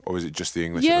pro? Or is it just the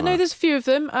English? Yeah, at the no, moment? there's a few of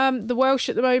them. The Welsh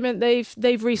at the moment,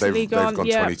 they've recently gone. They've gone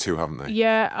yeah, 22, haven't they?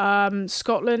 Yeah,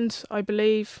 Scotland, I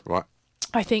believe. Right.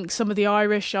 I think some of the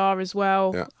Irish are as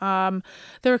well. Yeah.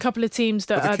 There are a couple of teams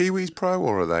that Are the Kiwis pro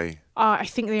or are they? I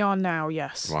think they are now.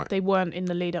 Yes, Right. They weren't in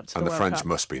the lead up to And the the World French Cup.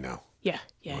 must be now. Yeah,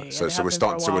 yeah. Right. Yeah, So they have we're been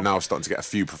starting. for a So we're while. now starting to get a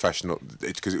few professional.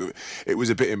 Because it was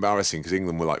a bit embarrassing because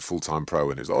England were like full-time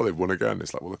pro and it's like, oh, they've won again.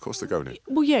 It's like, well, of course they're going in.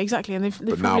 Well, yeah, exactly, and they've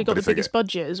now- probably got but the if they biggest get-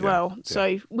 budget as yeah, well. yeah.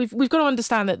 So we've got to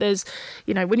understand that there's,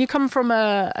 when you come from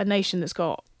a nation that's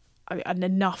got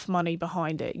enough money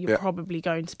behind it, you're Yeah. probably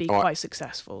going to be All right. quite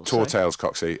successful. Tour so. Tales,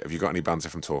 Coxie. Have you got any banter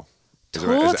from tour? Is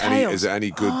Tour there Tales? is there any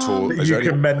good tour? Is You there any,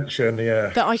 can mention, yeah.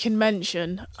 That I can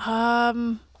mention.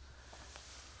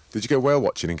 did you go whale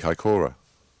watching in Kaikoura?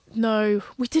 No,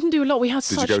 we didn't do a lot. We had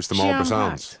Did such you go to the Marlborough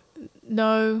jam-packed- Sounds?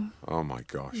 No, Oh my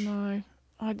gosh. no.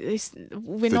 We're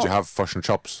Did not. you have fish and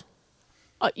chops?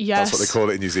 Yes. That's what they call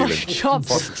it in New Zealand. Fish and chops.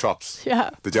 Fish and chops. Yeah.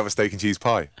 Did you have a steak and cheese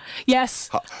pie? Yes.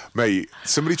 Mate,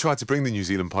 somebody tried to bring the New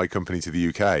Zealand pie company to the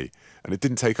UK and it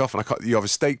didn't take off. And you have a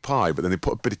steak pie, but then they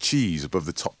put a bit of cheese above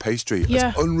the top pastry. Yeah.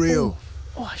 It's unreal.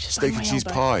 Oh, I just Steak banged and my cheese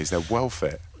elbow. pies, they're well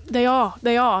fit. They are.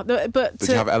 But Did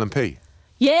you have L&P?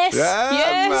 Yes, Yeah,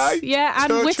 yes, mate. yeah, and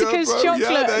Church Whittaker's bro. chocolate.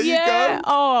 Yeah, there you go.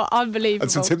 Oh, unbelievable.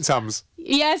 And some Tim Tams.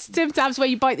 Yes, Tim Tams where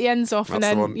you bite the ends off and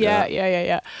That's then the one,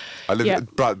 yeah. I live Yeah.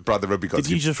 at Brad the rugby god. Did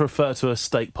you just refer to a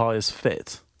steak pie as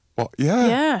fit? What? Yeah.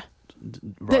 Yeah.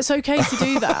 It's okay to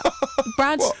do that.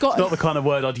 Brad's got Not the kind of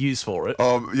word I'd use for it.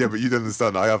 Yeah, but you don't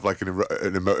understand. I have like an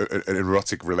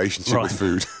erotic relationship with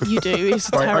food. you do. It's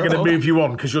Right, I'm terrible. going to move you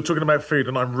on because you're talking about food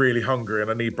and I'm really hungry and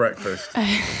I need breakfast.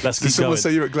 Let's Did keep someone going.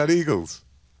 say you're at Glen Eagles?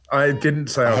 I didn't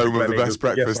say I was Home of the Glen best Eagles,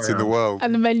 but yes, breakfasts I in the am. world.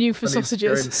 And the menu for I need to go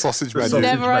sausages. in- Sausage the menu. sausage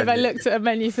Never have I menu. looked at a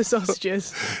menu for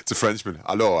sausages. It's a Frenchman.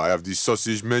 Hello, I have the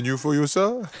sausage menu for you,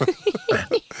 sir.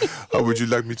 How would you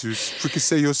like me to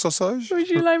fricassee your sausage? Would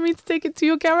you like me to take it to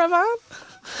your caravan?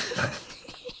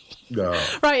 No.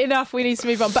 Right, enough. We need to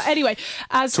move on. But anyway,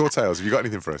 Tour Tales, have you got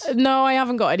anything for us? no, I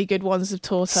haven't got any good ones of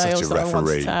tour Such tales a that I want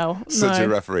to referee. tell. Such no. a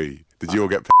referee. Did you all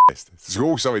get pissed?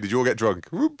 Oh, sorry, did you all get drunk?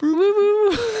 Whoop, whoop. Woo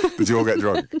woo. Did you all get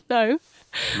drunk? No.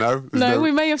 No? There's No,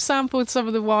 we may have sampled some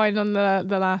of the wine on the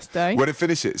last day. When it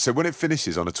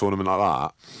finishes on a tournament like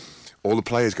that, all the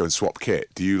players go and swap kit.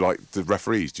 Do you like the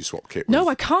referees? Do you swap kit? No,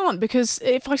 with- I can't because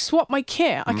if I swap my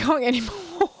kit, I can't get any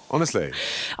more. Honestly,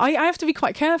 I have to be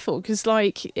quite careful because,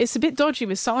 like, it's a bit dodgy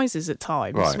with sizes at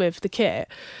times Right. with the kit.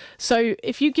 So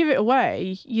if you give it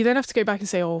away, you then have to go back and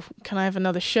say, "Oh, can I have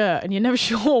another shirt?" And you're never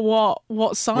sure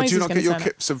what size well, did you is not going get to your turn up.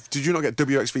 kit? So did you not get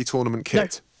WXV tournament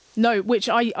kit? No, which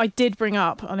I did bring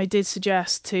up and I did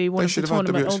suggest to one They of the should have had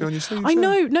tournament. WXV on your sleeves, I yeah.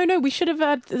 know, no, we should have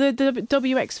had the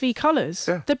WXV colours.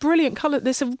 Yeah. They're brilliant colour.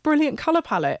 There's a brilliant colour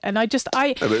palette, and I No,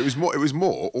 but it was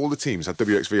more. All the teams had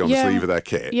WXV on Yeah. the sleeve of their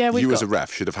kit. Yeah, we've you as got- a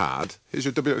ref should have had. Here's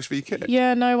your WXV kit.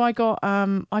 Yeah, no, I got.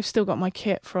 I've still got my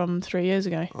kit from 3 years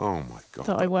ago Oh my god,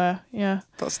 that I wear. Yeah,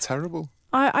 that's terrible.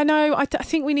 I know. I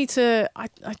think we need to.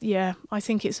 I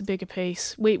think it's a bigger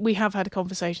piece. We have had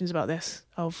conversations about this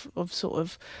of sort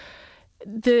of.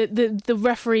 The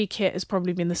referee kit has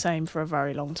probably been the same for a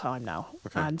very long time now,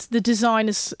 and the design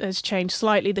has changed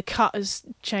slightly. The cut has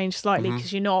changed slightly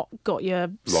because you're not got your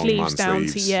Long sleeves man down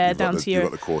sleeves. to You've got down the, to you've your.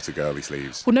 got the quarter girly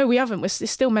sleeves. Well, no, we haven't.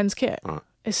 It's still men's kit. Right.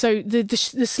 So the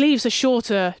sleeves are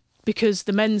shorter because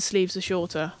the men's sleeves are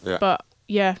shorter. Yeah. But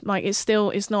yeah, like it's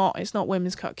not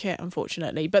women's cut kit,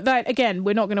 unfortunately. But that again,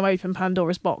 we're not going to open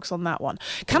Pandora's box on that one.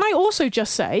 Can I also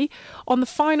just say, on the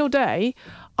final day,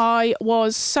 I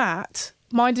was sat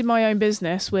minding my own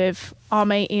business with our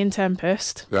mate Ian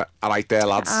Tempest. Yeah, I like there,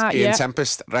 lads. Ian yeah.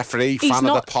 Tempest, referee, He's fan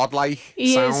not- of the pod, like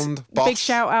He sound is. boss. Big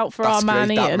shout out for That's our man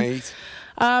great, that, Ian. mate.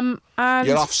 And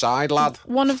You're offside, lad.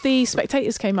 one of the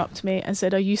spectators came up to me and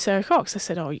said, "Are you Sara Cox?" I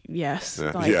said, "Oh, yes."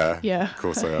 Yeah, yeah, of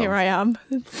course I am. Here I am.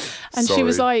 And she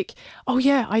was Sorry. like, "Oh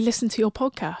yeah, I listened to your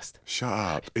podcast." Shut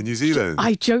up. In New Zealand.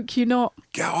 I joke you not.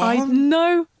 Get I on.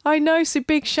 know. So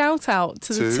big shout out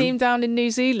to the To? team down in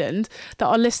New Zealand that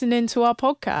are listening to our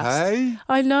podcast. Hey,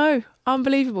 I know.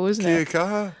 Unbelievable, isn't kia it?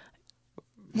 kaha.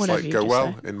 It's Whatever like you go just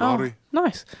well say. in Maori. Oh,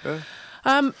 nice.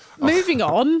 Yeah.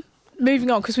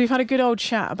 Moving on, because we've had a good old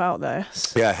chat about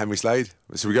this. Yeah, Henry Slade.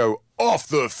 So we go off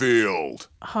the field.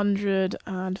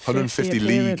 150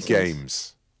 league appearances.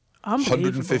 games. Unbelievable.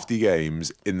 150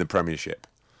 games in the Premiership.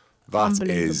 That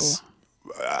is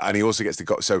and he also gets to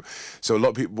go. So a lot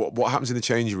of people. What happens in the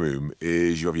changing room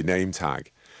is you have your name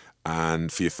tag,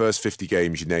 and for your first 50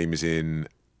 games, your name is in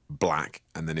black,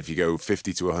 and then if you go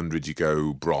 50 to 100, you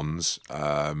go bronze,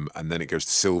 and then it goes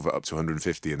to silver up to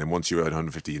 150, and then once you're at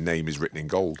 150, your name is written in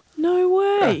gold. No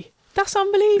way. Yeah. That's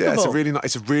unbelievable. Yeah,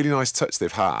 it's a really nice touch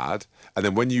they've had. And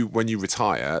then when you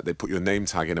retire, they put your name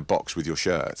tag in a box with your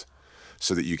shirt,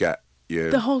 so that you get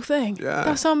the whole thing. Yeah.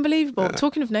 That's unbelievable. Yeah.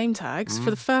 Talking of name tags,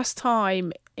 for the first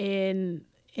time in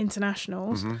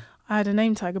internationals, I had a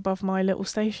name tag above my little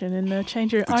station in the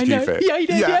change room. Did you keep it? Yeah, you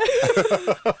did. Yeah.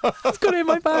 It's got it in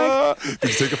my bag.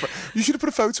 Did you take you should have put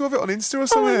a photo of it on Insta or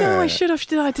something. Oh, I know. I should have.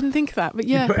 I didn't think of that. But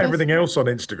yeah, you put everything else on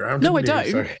Instagram. No, I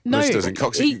don't. So. No, this doesn't.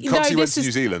 Coxie went to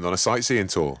New Zealand on a sightseeing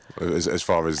tour. As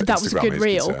far as that Instagram was a good is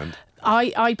reel. concerned.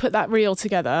 I put that reel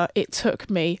together. It took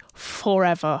me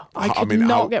forever. I could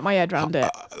not get my head around it.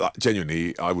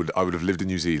 Genuinely, I would have lived in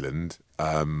New Zealand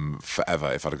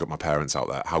forever if I'd have got my parents out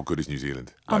there. How good is New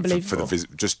Zealand? Unbelievable. For the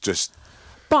visit, just.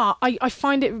 But I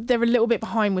find they're a little bit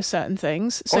behind with certain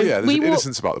things. So there's an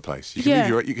innocence about the place. You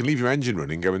can leave your engine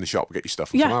running, go in the shop, get your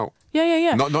stuff, and come out.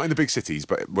 Yeah. Not in the big cities,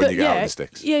 but when you get out in the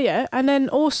sticks. Yeah. And then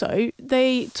also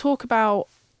they talk about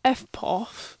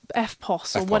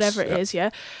FPOS or whatever it is. Yeah.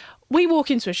 We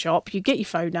walk into a shop, you get your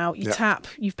phone out, you tap,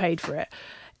 you've paid for it.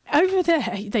 Over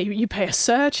there, you pay a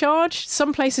surcharge.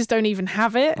 Some places don't even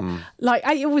have it.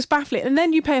 It was baffling. And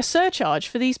then you pay a surcharge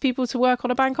for these people to work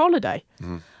on a bank holiday.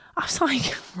 I was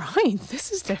like, right,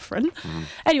 this is different.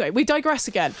 Anyway, we digress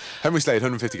again. Henry Slade,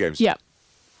 150 games. Yeah.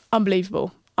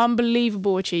 Unbelievable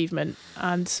achievement.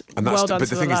 And well done. But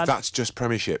the thing is, that's just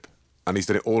Premiership. And he's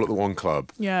done it all at the one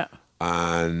club. Yeah.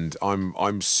 And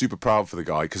I'm super proud for the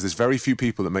guy, because there's very few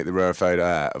people that make the rarefied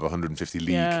air of 150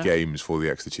 league games for the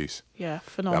Exeter Chiefs. Yeah,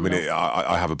 phenomenal. I mean,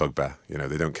 I have a bugbear.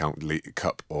 They don't count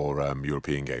cup or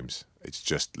European games. It's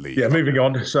just league. Yeah, moving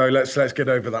on. So let's get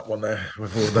over that one there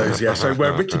with all those. Yeah. So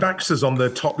where Richie Baxter's on the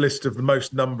top list of the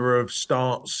most number of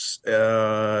starts in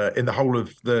the whole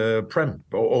of the Prem,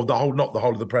 or not the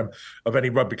whole of the Prem, of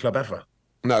any rugby club ever.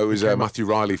 No, it was Matthew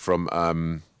Riley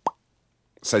from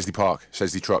Sedgley Park,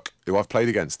 Sedgley Truck, who I've played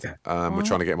against. Yeah. We're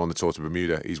trying to get him on the tour to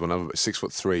Bermuda. He's one of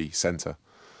 6'3" centre,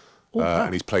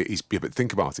 and he's played. But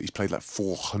think about it. He's played like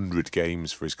 400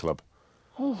 games for his club.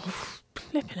 Oh,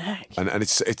 flipping heck! And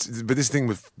it's but this thing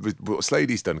with what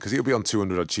Slade's done, because he'll be on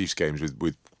 200 odd Chiefs games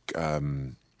with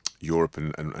Europe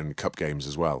and Cup games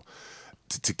as well.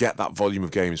 To get that volume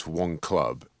of games for one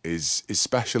club is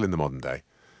special in the modern day.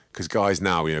 Because guys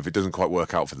now, if it doesn't quite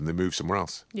work out for them, they move somewhere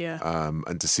else. Yeah.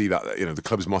 And to see that, the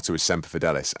club's motto is Semper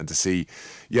Fidelis, and to see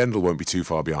Yendel won't be too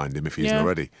far behind him if he isn't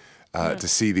already. To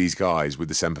see these guys with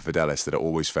the Semper Fidelis that are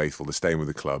always faithful, they're staying with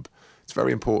the club, it's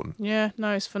very important. Yeah,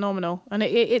 no, it's phenomenal. And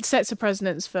it sets a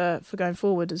precedence for going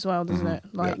forward as well, doesn't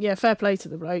it? Fair play to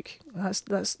the bloke.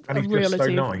 That's and a he's real just so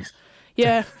achievement. Nice.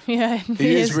 Yeah.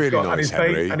 He is really nice,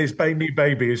 Henry. And his new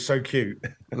baby is so cute.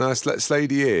 No,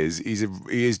 Slade he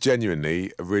is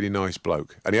genuinely a really nice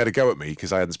bloke. And he had a go at me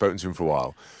because I hadn't spoken to him for a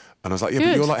while. And I was like,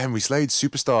 but you're like Henry Slade,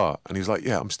 superstar. And he was like,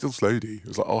 I'm still Slady. I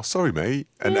was like, oh, sorry, mate.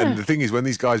 And the thing is, when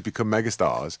these guys become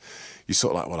megastars, you're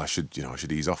sort of like, well, I should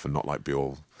ease off and not be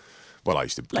all... Well, I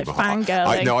used to give him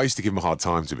I used to give him a hard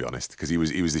time, to be honest, because he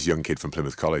was this young kid from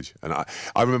Plymouth College. And I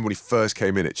remember when he first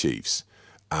came in at Chiefs,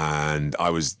 and I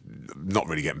was not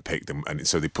really getting picked, and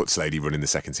so they put Slady running the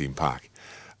second team pack,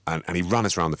 and he ran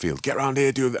us around the field, get around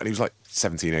here, do it, and he was like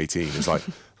 17, 18. It was like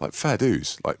fair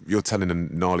dues. Like, you're telling a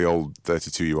gnarly old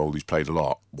 32-year-old who's played a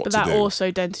lot what to do. But that also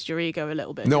dented your ego a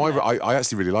little bit. No, I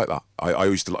actually really like that. I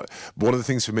used to like, one of the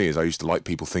things for me is I used to like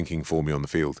people thinking for me on the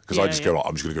field, because I just go,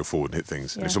 I'm just going to go forward and hit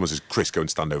things. And if someone says, Chris, go and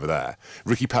stand over there.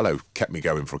 Ricky Pello kept me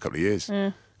going for a couple of years.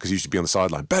 Yeah. Because he used to be on the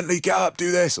sideline. Bentley, get up,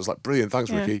 do this. I was like, brilliant,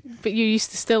 thanks, Ricky. But you used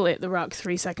to still hit the ruck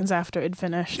 3 seconds after it had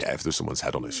finished. Yeah, if there's someone's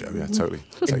head on his show, totally.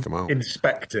 Take him out.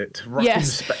 Inspect it.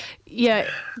 Yeah,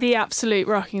 the absolute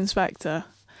rock inspector.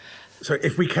 So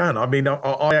if we can, I mean,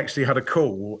 I actually had a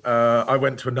call. I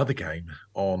went to another game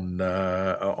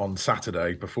on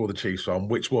Saturday before the Chiefs one,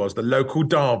 which was the local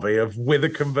derby of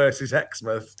Withycombe versus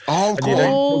Exmouth.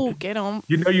 Oh, get on.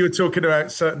 You were talking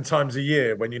about certain times a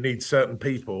year when you need certain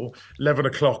people. 11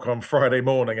 o'clock on Friday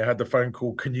morning, I had the phone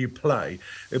call, can you play?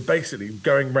 Basically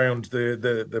going round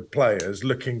the players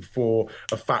looking for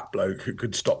a fat bloke who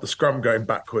could stop the scrum going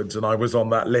backwards, and I was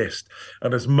on that list.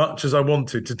 And as much as I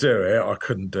wanted to do it, I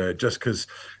couldn't do it, just because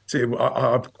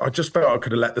I just felt I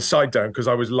could have let the side down, because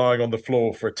I was lying on the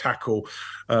floor for a tackle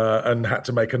and had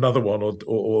to make another one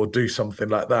or do something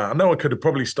like that. I know I could have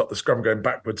probably stopped the scrum going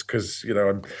backwards, because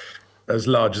I'm as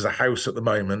large as a house at the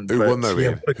moment. Who won though,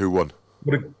 Ian? Who won?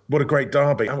 what a great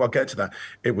derby. Oh, I'll get to that.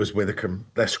 It was Withycombe,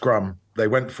 their scrum. They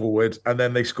went forward and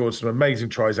then they scored some amazing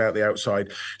tries out the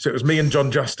outside. So it was me and John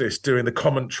Justice doing the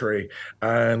commentary,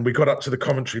 and we got up to the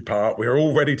commentary part. We were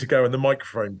all ready to go and the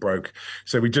microphone broke.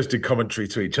 So we just did commentary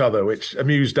to each other, which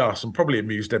amused us and probably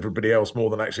amused everybody else more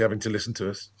than actually having to listen to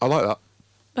us. I like that.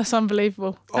 That's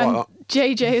unbelievable. I like And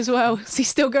JJ as well. Is he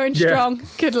still going strong?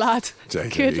 Good lad.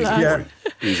 JJ, Good he's lad. a boy.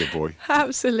 He's a boy.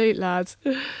 Absolute lad.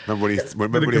 Remember when he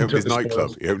opened his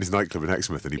nightclub? He opened his nightclub in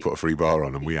Exmouth and he put a free bar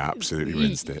on and we absolutely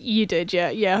rinsed it. You did, yeah.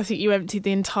 Yeah, I think you emptied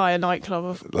the entire nightclub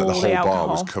of Like all the whole the alcohol.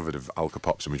 bar was covered of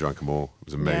Alka-Pops and we drank them all. It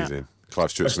was amazing. Yeah. Clive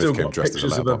I've Stewart still Smith came got dressed as a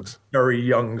pictures of a letterbox. very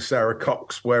young Sara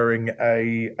Cox wearing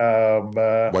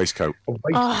a Waistcoat.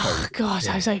 Oh, God,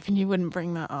 I was hoping you wouldn't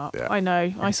bring that up. Yeah. I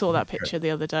know. I saw that picture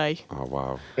the other day. Oh,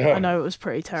 wow. I know it was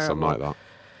pretty terrible. Something like that.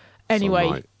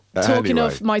 Anyway, talking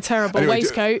of my terrible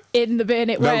waistcoat, in the bin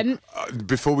it went.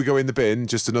 Before we go in the bin,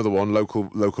 just another one, local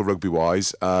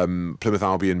rugby-wise. Plymouth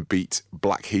Albion beat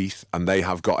Blackheath, and they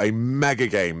have got a mega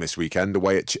game this weekend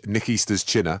away at Nick Easter's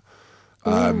Chinner.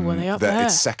 Were they up there?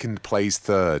 It's second plays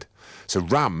third. So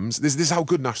Rams, this is how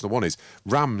good National One is.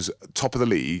 Rams, top of the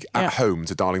league, at home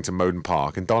to Darlington Moden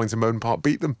Park, and Darlington Moden Park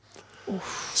beat them.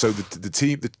 Oof. So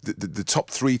the top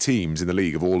three teams in the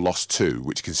league have all lost two,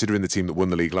 which, considering the team that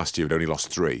won the league last year had only lost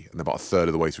three, and they're about a third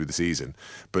of the way through the season.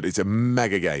 But it's a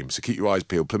mega game, so keep your eyes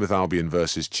peeled. Plymouth Albion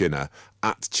versus Chinner,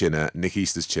 at Chinner, Nick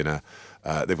Easter's Chinner.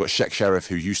 They've got Sheikh Sheriff,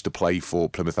 who used to play for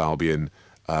Plymouth Albion,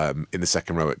 in the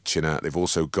second row at Chinner. They've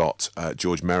also got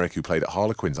George Merrick, who played at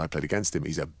Harlequins. I played against him.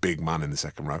 He's a big man in the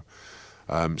second row.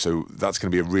 So that's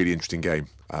going to be a really interesting game.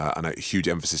 And a huge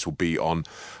emphasis will be on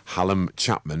Hallam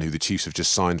Chapman, who the Chiefs have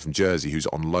just signed from Jersey, who's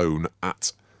on loan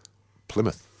at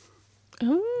Plymouth.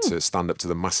 Ooh. To stand up to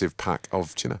the massive pack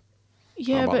of Chinner.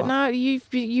 Yeah, but now you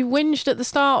whinged at the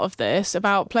start of this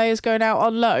about players going out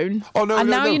on loan. Oh, no, and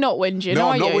no, now no. you're not whinging, No,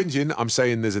 are I'm you? not whinging. I'm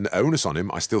saying there's an onus on him.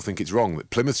 I still think it's wrong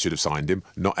that Plymouth should have signed him,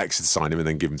 not Exeter signed him and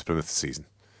then give him to Plymouth this season.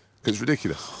 Because it's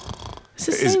ridiculous. It's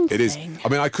the same thing. It is. I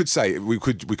mean, I could say we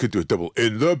could do a double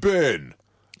in the bin.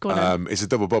 Go on, It's a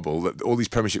double bubble that all these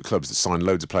Premiership clubs that sign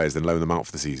loads of players then loan them out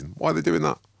for the season. Why are they doing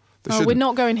that? we're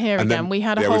not going here And again. then- We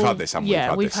had a whole. we've had this, haven't we?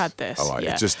 Yeah, we've had this. All right.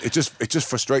 Yeah. It just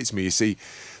frustrates me. You see,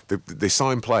 they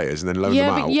sign players and then loan Yeah,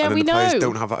 them but- out, yeah, and then we the players know.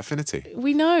 don't have that affinity.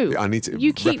 We know. I need to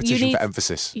you repetition need for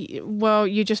emphasis. Well,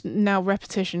 you just now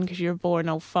repetition because you're a boring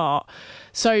old fart.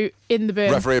 So in the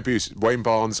bin. Referee abuse. Wayne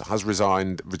Barnes has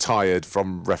retired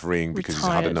from refereeing because he's had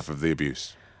Retired. enough of the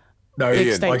abuse. No, Big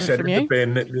Ian, I statement said from in the you.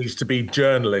 bin it needs to be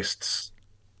journalists.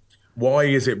 Why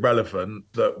is it relevant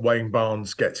that Wayne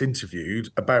Barnes gets interviewed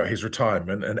about his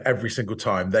retirement, and every single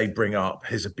time they bring up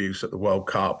his abuse at the World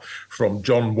Cup from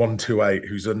John 128,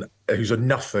 who's a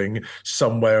nothing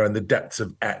somewhere in the depths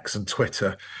of X and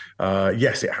Twitter?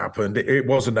 Yes, it happened. It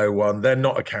was a no one. They're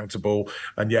not accountable,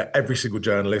 and yet every single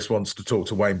journalist wants to talk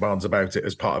to Wayne Barnes about it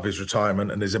as part of his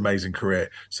retirement and his amazing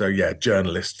career. So yeah,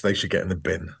 journalists, they should get in the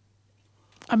bin.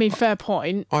 I mean, fair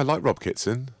point. I like Rob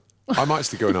Kitson. I'm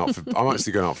actually going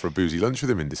out for a boozy lunch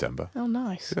with him in December. Oh,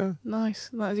 nice. Yeah. Nice.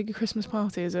 That is a good Christmas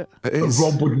party, is it? It But is.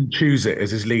 Rob wouldn't choose it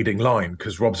as his leading line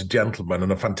because Rob's a gentleman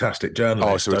and a fantastic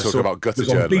journalist. Oh, so we're talking about gutter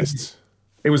journalists.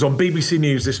 It was on BBC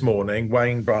News this morning,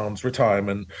 Wayne Barnes'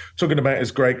 retirement, talking about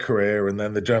his great career, and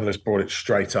then the journalist brought it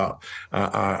straight up.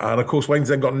 And of course, Wayne's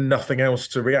then got nothing else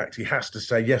to react. He has to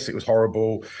say, yes, it was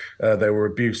horrible. There were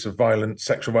abuse of violence,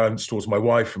 sexual violence towards my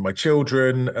wife and my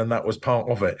children, and that was part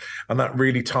of it. And that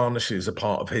really tarnishes a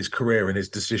part of his career and his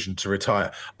decision to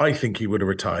retire. I think he would have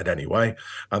retired anyway.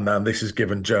 And then this has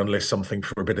given journalists something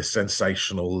for a bit of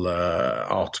sensational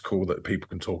article that people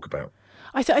can talk about.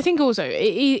 I think also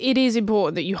it is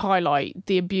important that you highlight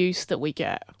the abuse that we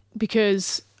get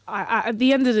because at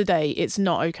the end of the day, it's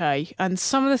not okay. And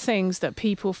some of the things that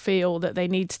people feel that they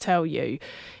need to tell you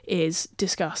is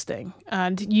disgusting.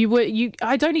 And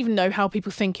I don't even know how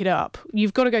people think it up.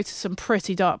 You've got to go to some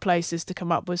pretty dark places to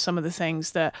come up with some of the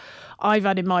things that I've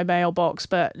had in my mailbox,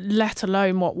 but let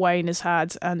alone what Wayne has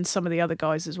had and some of the other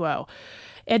guys as well.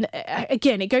 And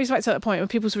again, it goes back to that point where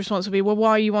people's response will be, well, why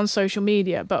are you on social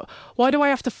media? But why do I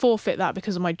have to forfeit that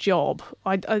because of my job?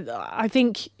 I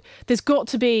think there's got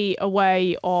to be a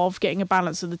way of getting a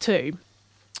balance of the two.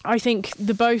 I think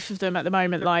the both of them at the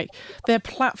moment, like, they're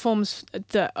platforms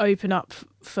that open up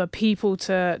for people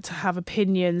to have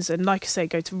opinions and, like I say,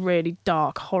 go to really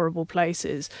dark, horrible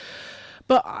places.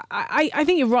 But I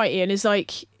think you're right, Ian, is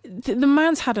like, the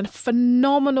man's had a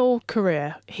phenomenal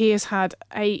career. He has had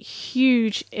a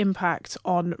huge impact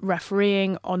on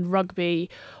refereeing, on rugby,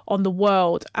 on the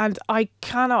world. And I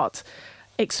cannot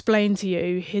explain to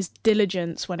you his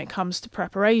diligence when it comes to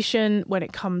preparation, when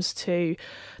it comes to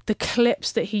the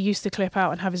clips that he used to clip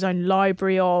out and have his own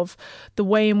library of, the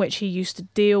way in which he used to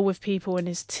deal with people in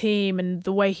his team, and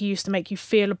the way he used to make you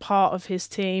feel a part of his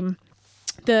team.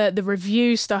 The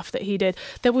review stuff that he did,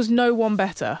 there was no one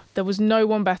better. There was no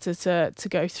one better to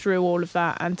go through all of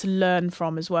that and to learn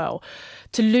from as well.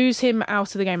 To lose him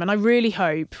out of the game, and I really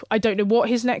hope, I don't know what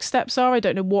his next steps are. I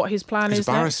don't know what his plan is. He's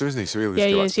a barrister, isn't he? So he'll just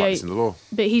go back to practicing the law.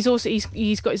 But he's also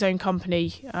he's got his own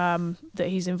company that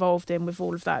he's involved in with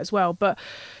all of that as well. But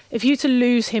if you to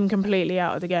lose him completely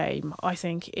out of the game, I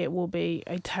think it will be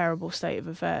a terrible state of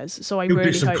affairs. So he'll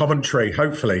do some commentary.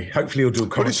 Hopefully he'll do a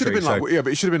commentary. But it should have been but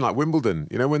it should have been like Wimbledon.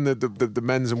 You know, when the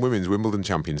men's and women's Wimbledon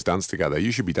champions dance together,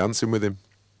 you should be dancing with him.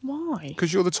 Why?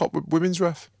 Because you're the top women's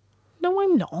ref. No,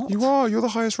 I'm not. You are. You're the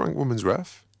highest ranked women's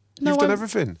ref. You've done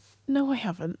everything. No, I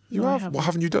haven't. You have. What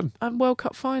haven't you done? World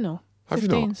Cup final. Have 15s, you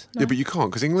not? no. Yeah, but you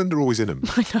can't because England are always in them.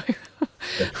 I know.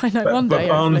 I know. One day.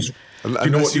 Barnes,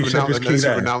 unless you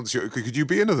renounce could you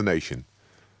be another nation?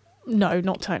 No,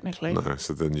 not technically. No,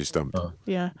 so then you're stumped.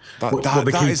 Yeah.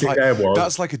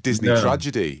 That's like a Disney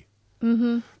tragedy.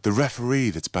 Mm-hmm. The referee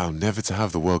that's bound never to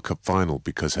have the World Cup final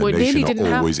because her nation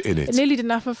are always in it. It nearly didn't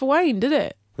happen for Wayne, did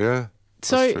it? Yeah.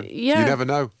 So, yeah. You never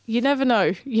know. You never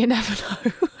know. You never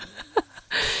know.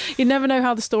 You never know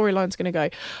how the storyline's going to go.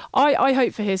 I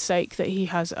hope for his sake that he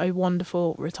has a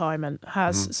wonderful retirement,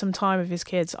 has some time with his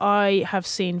kids. I have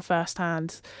seen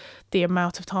firsthand the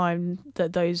amount of time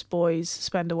that those boys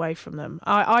spend away from them.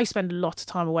 I spend a lot of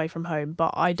time away from home,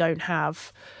 but I don't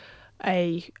have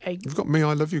You've got me.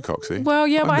 I love you, Coxie. Well,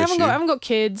 yeah, but I haven't got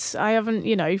kids. I haven't,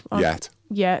 yet.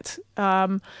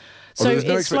 So there's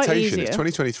no it's slightly expectation. easier. It's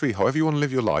 2023. However you want to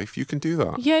live your life, you can do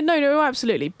that. Yeah, no,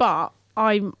 absolutely. But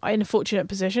I'm in a fortunate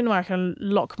position where I can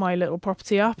lock my little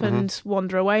property up and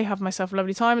wander away, have myself a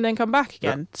lovely time, and then come back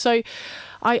again. Yeah. So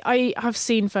I have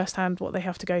seen firsthand what they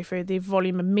have to go through, the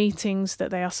volume of meetings that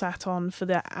they are sat on for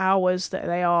the hours that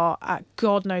they are at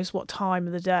God knows what time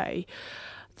of the day.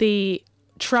 The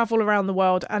travel around the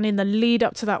world, and in the lead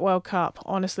up to that World Cup,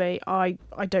 honestly, I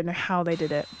don't know how they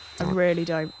did it. I really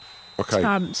don't.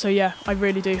 Okay. So yeah, I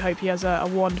really do hope he has a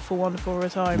wonderful, wonderful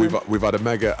retirement. We've had a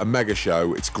mega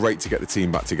show. It's great to get the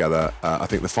team back together. I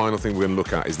think the final thing we're going to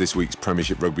look at is this week's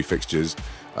Premiership rugby fixtures,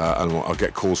 and I'll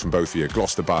get calls from both of you.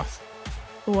 Gloucester Bath.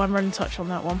 Oh, I'm running touch on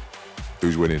that one.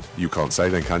 Who's winning? You can't say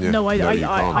then, can you? No,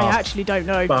 I actually don't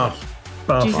know. Bath.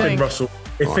 Do you think? Finn Russell.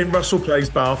 If Finn Russell plays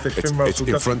Bath, Finn Russell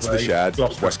it's in front of the shed.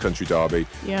 Gloucester. West Country derby.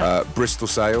 Yeah. Bristol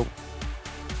Sale.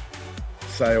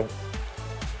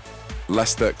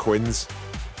 Leicester Quins.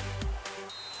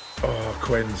 Oh,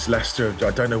 Quins, Leicester. I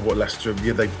don't know what Leicester.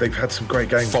 Yeah, they've had some great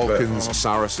games. Falcons,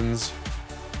 Saracens.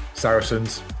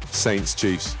 Saints,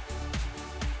 Chiefs.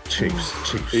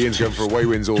 Ian's going for away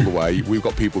wins all the way. We've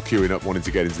got people queuing up wanting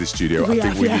to get into the studio. I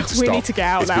think we need to stop. We need to get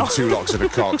out now. It's been 2 Locks and a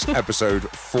Cox, episode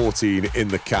 14 in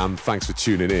the can. Thanks for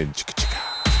tuning in.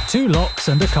 2 Locks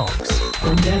and a Cox.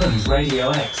 On Devon's Radio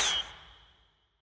X.